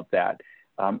outcome of that,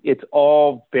 it's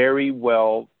all very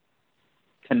well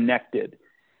connected.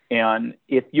 And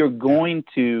if you're going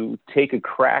to take a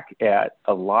crack at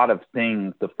a lot of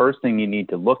things, the first thing you need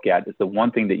to look at is the one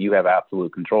thing that you have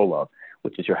absolute control of,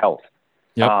 which is your health.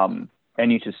 Yep.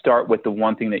 And you should start with the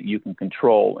one thing that you can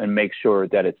control and make sure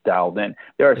that it's dialed in.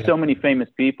 There are so many famous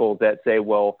people that say,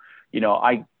 well,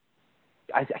 I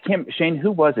can't, Shane,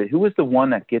 who was it? Who was the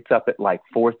one that gets up at like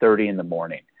 4:30 in the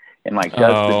morning and does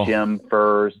the gym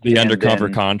first? The undercover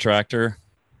contractor.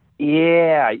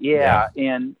 Yeah.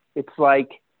 And it's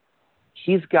like,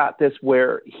 he's got this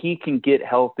where he can get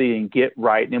healthy and get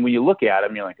right. And when you look at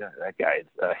him, you're like, oh, that guy's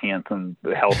a handsome,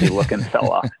 healthy looking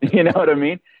fella. You know what I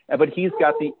mean? But he's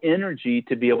got the energy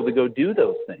to be able to go do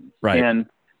those things. Right. And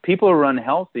people who are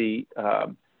unhealthy,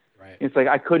 it's like,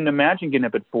 I couldn't imagine getting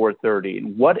up at 4:30.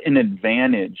 And what an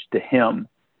advantage to him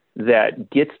that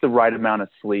gets the right amount of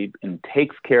sleep and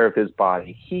takes care of his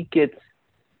body, he gets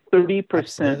 30%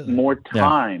 Absolutely. more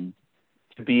time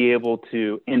to be able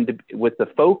to, with the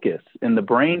focus and the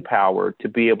brain power, to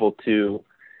be able to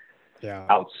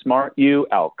outsmart you,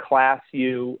 outclass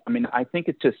you. I mean, I think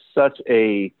it's just such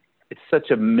a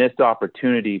missed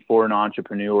opportunity for an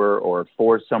entrepreneur or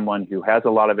for someone who has a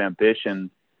lot of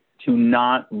ambition to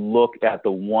not look at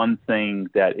the one thing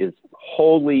that is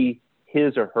wholly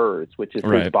his or hers, which is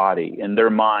his body and their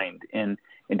mind, and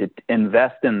to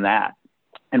invest in that.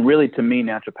 And really, to me,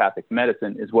 naturopathic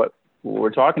medicine is what we're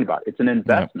talking about. It's an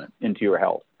investment into your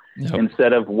health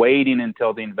instead of waiting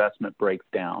until the investment breaks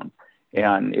down.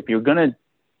 And if you're going to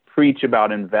preach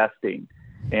about investing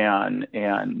and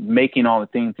making all the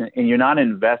things, and you're not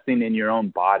investing in your own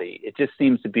body, it just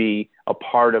seems to be a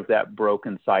part of that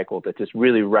broken cycle that just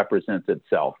really represents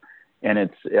itself. And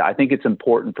I think it's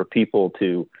important for people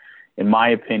to, in my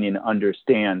opinion,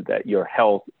 understand that your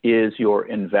health is your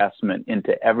investment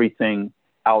into everything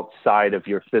outside of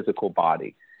your physical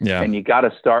body. Yeah. And you got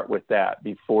to start with that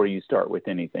before you start with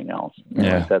anything else.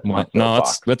 Yeah.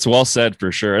 That's well said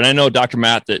for sure. And I know Dr.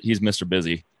 Matt that he's Mr.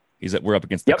 Busy. We're up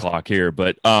against the clock here,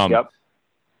 but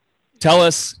tell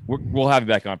us, we'll have you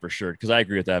back on for sure. Cause I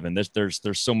agree with Evan. There's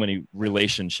so many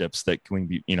relationships that can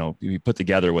be put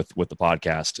together with the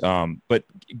podcast. But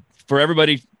for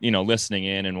everybody, listening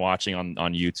in and watching on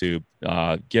YouTube,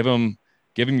 give them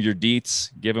your deets,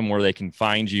 give them where they can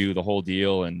find you, the whole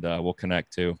deal. And we'll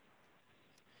connect too.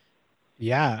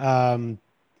 Yeah.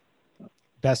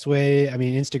 Best way. I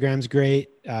mean, Instagram's great.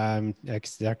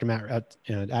 Dr. Matt,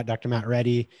 at Dr. Matt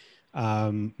Reddy.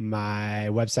 My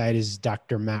website is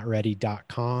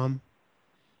drmattreddy.com.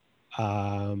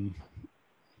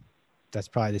 That's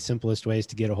probably the simplest ways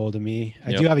to get a hold of me.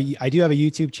 I do have a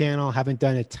YouTube channel. Haven't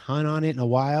done a ton on it in a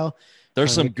while.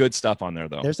 There's some good stuff on there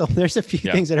though. There's a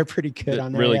few things that are pretty good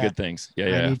on there. Really good things.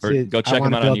 Yeah. Go check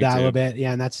them out on YouTube. That a little bit.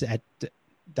 Yeah. And that's at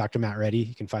Dr. Matt Reddy.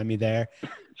 You can find me there.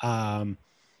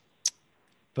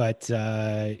 But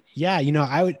I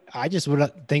just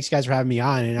would, thanks guys for having me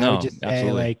on. And I would just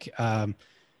say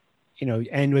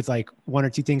end with like one or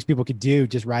two things people could do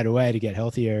just right away to get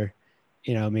healthier.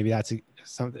 Maybe that's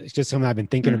it's just something I've been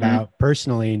thinking about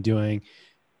personally and doing.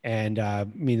 And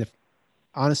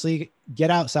honestly, get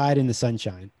outside in the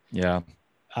sunshine. Yeah.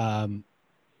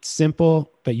 Simple,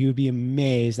 but you would be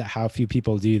amazed at how few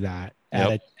people do that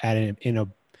and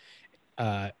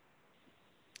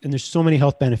there's so many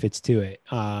health benefits to it,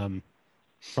 from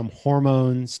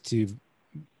hormones to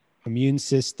immune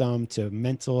system to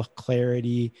mental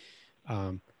clarity.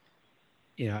 I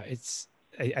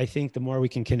think the more we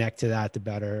can connect to that, the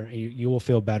better. You will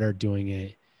feel better doing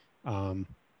it. And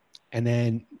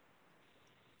then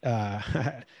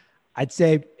I'd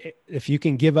say if you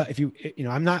can give up,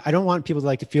 I don't want people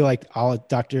to feel like all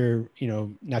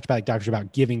naturopathic doctors are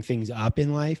about giving things up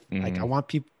in life. Like I want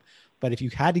people, but if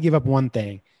you had to give up one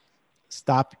thing,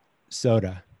 stop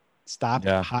soda, stop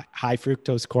high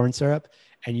fructose corn syrup,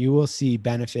 and you will see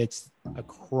benefits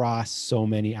across so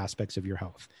many aspects of your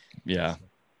health. Yeah. So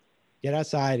get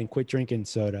outside and quit drinking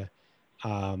soda.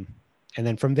 And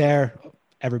then from there,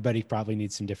 everybody probably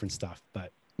needs some different stuff,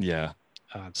 but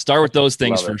start with those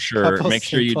things for sure. Make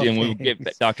sure you do. And we'll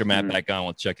get Dr. Matt back on.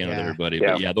 We'll check in with everybody.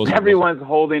 Yeah. But everyone's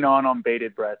holding on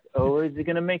bated breath. Oh, is it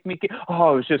going to make me? It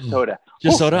was just soda.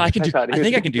 Just soda. I think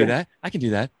I can do that. I can do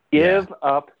that. Give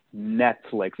up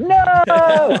Netflix.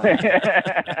 No.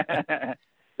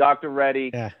 Dr.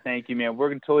 Reddy, thank you, man.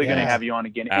 We're totally going to have you on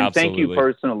again. And thank you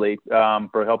personally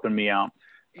for helping me out.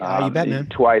 You bet, man.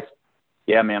 Twice.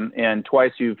 Yeah, man. And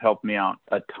twice you've helped me out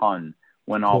a ton.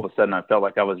 When all of a sudden I felt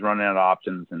like I was running out of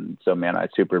options. And so, man, I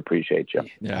super appreciate you.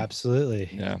 Yeah, absolutely.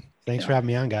 Yeah. Thanks for having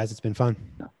me on, guys. It's been fun.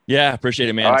 Yeah, appreciate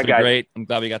it, man. It's been great. I'm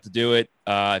glad we got to do it.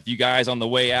 If you guys on the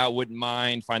way out wouldn't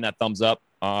mind, find that thumbs up.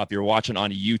 If you're watching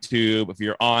on YouTube, if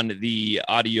you're on the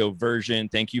audio version,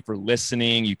 thank you for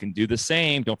listening. You can do the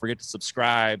same. Don't forget to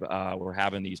subscribe. We're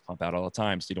having these pump out all the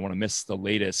time, so you don't want to miss the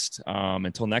latest.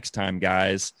 Until next time,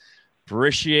 guys,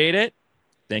 appreciate it.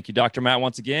 Thank you, Dr. Matt,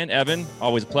 once again. Evan,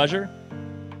 always a pleasure.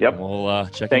 Yep. We'll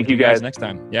check in with you guys next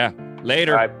time. Yeah.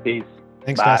 Later. All right. Peace.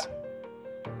 Thanks, guys.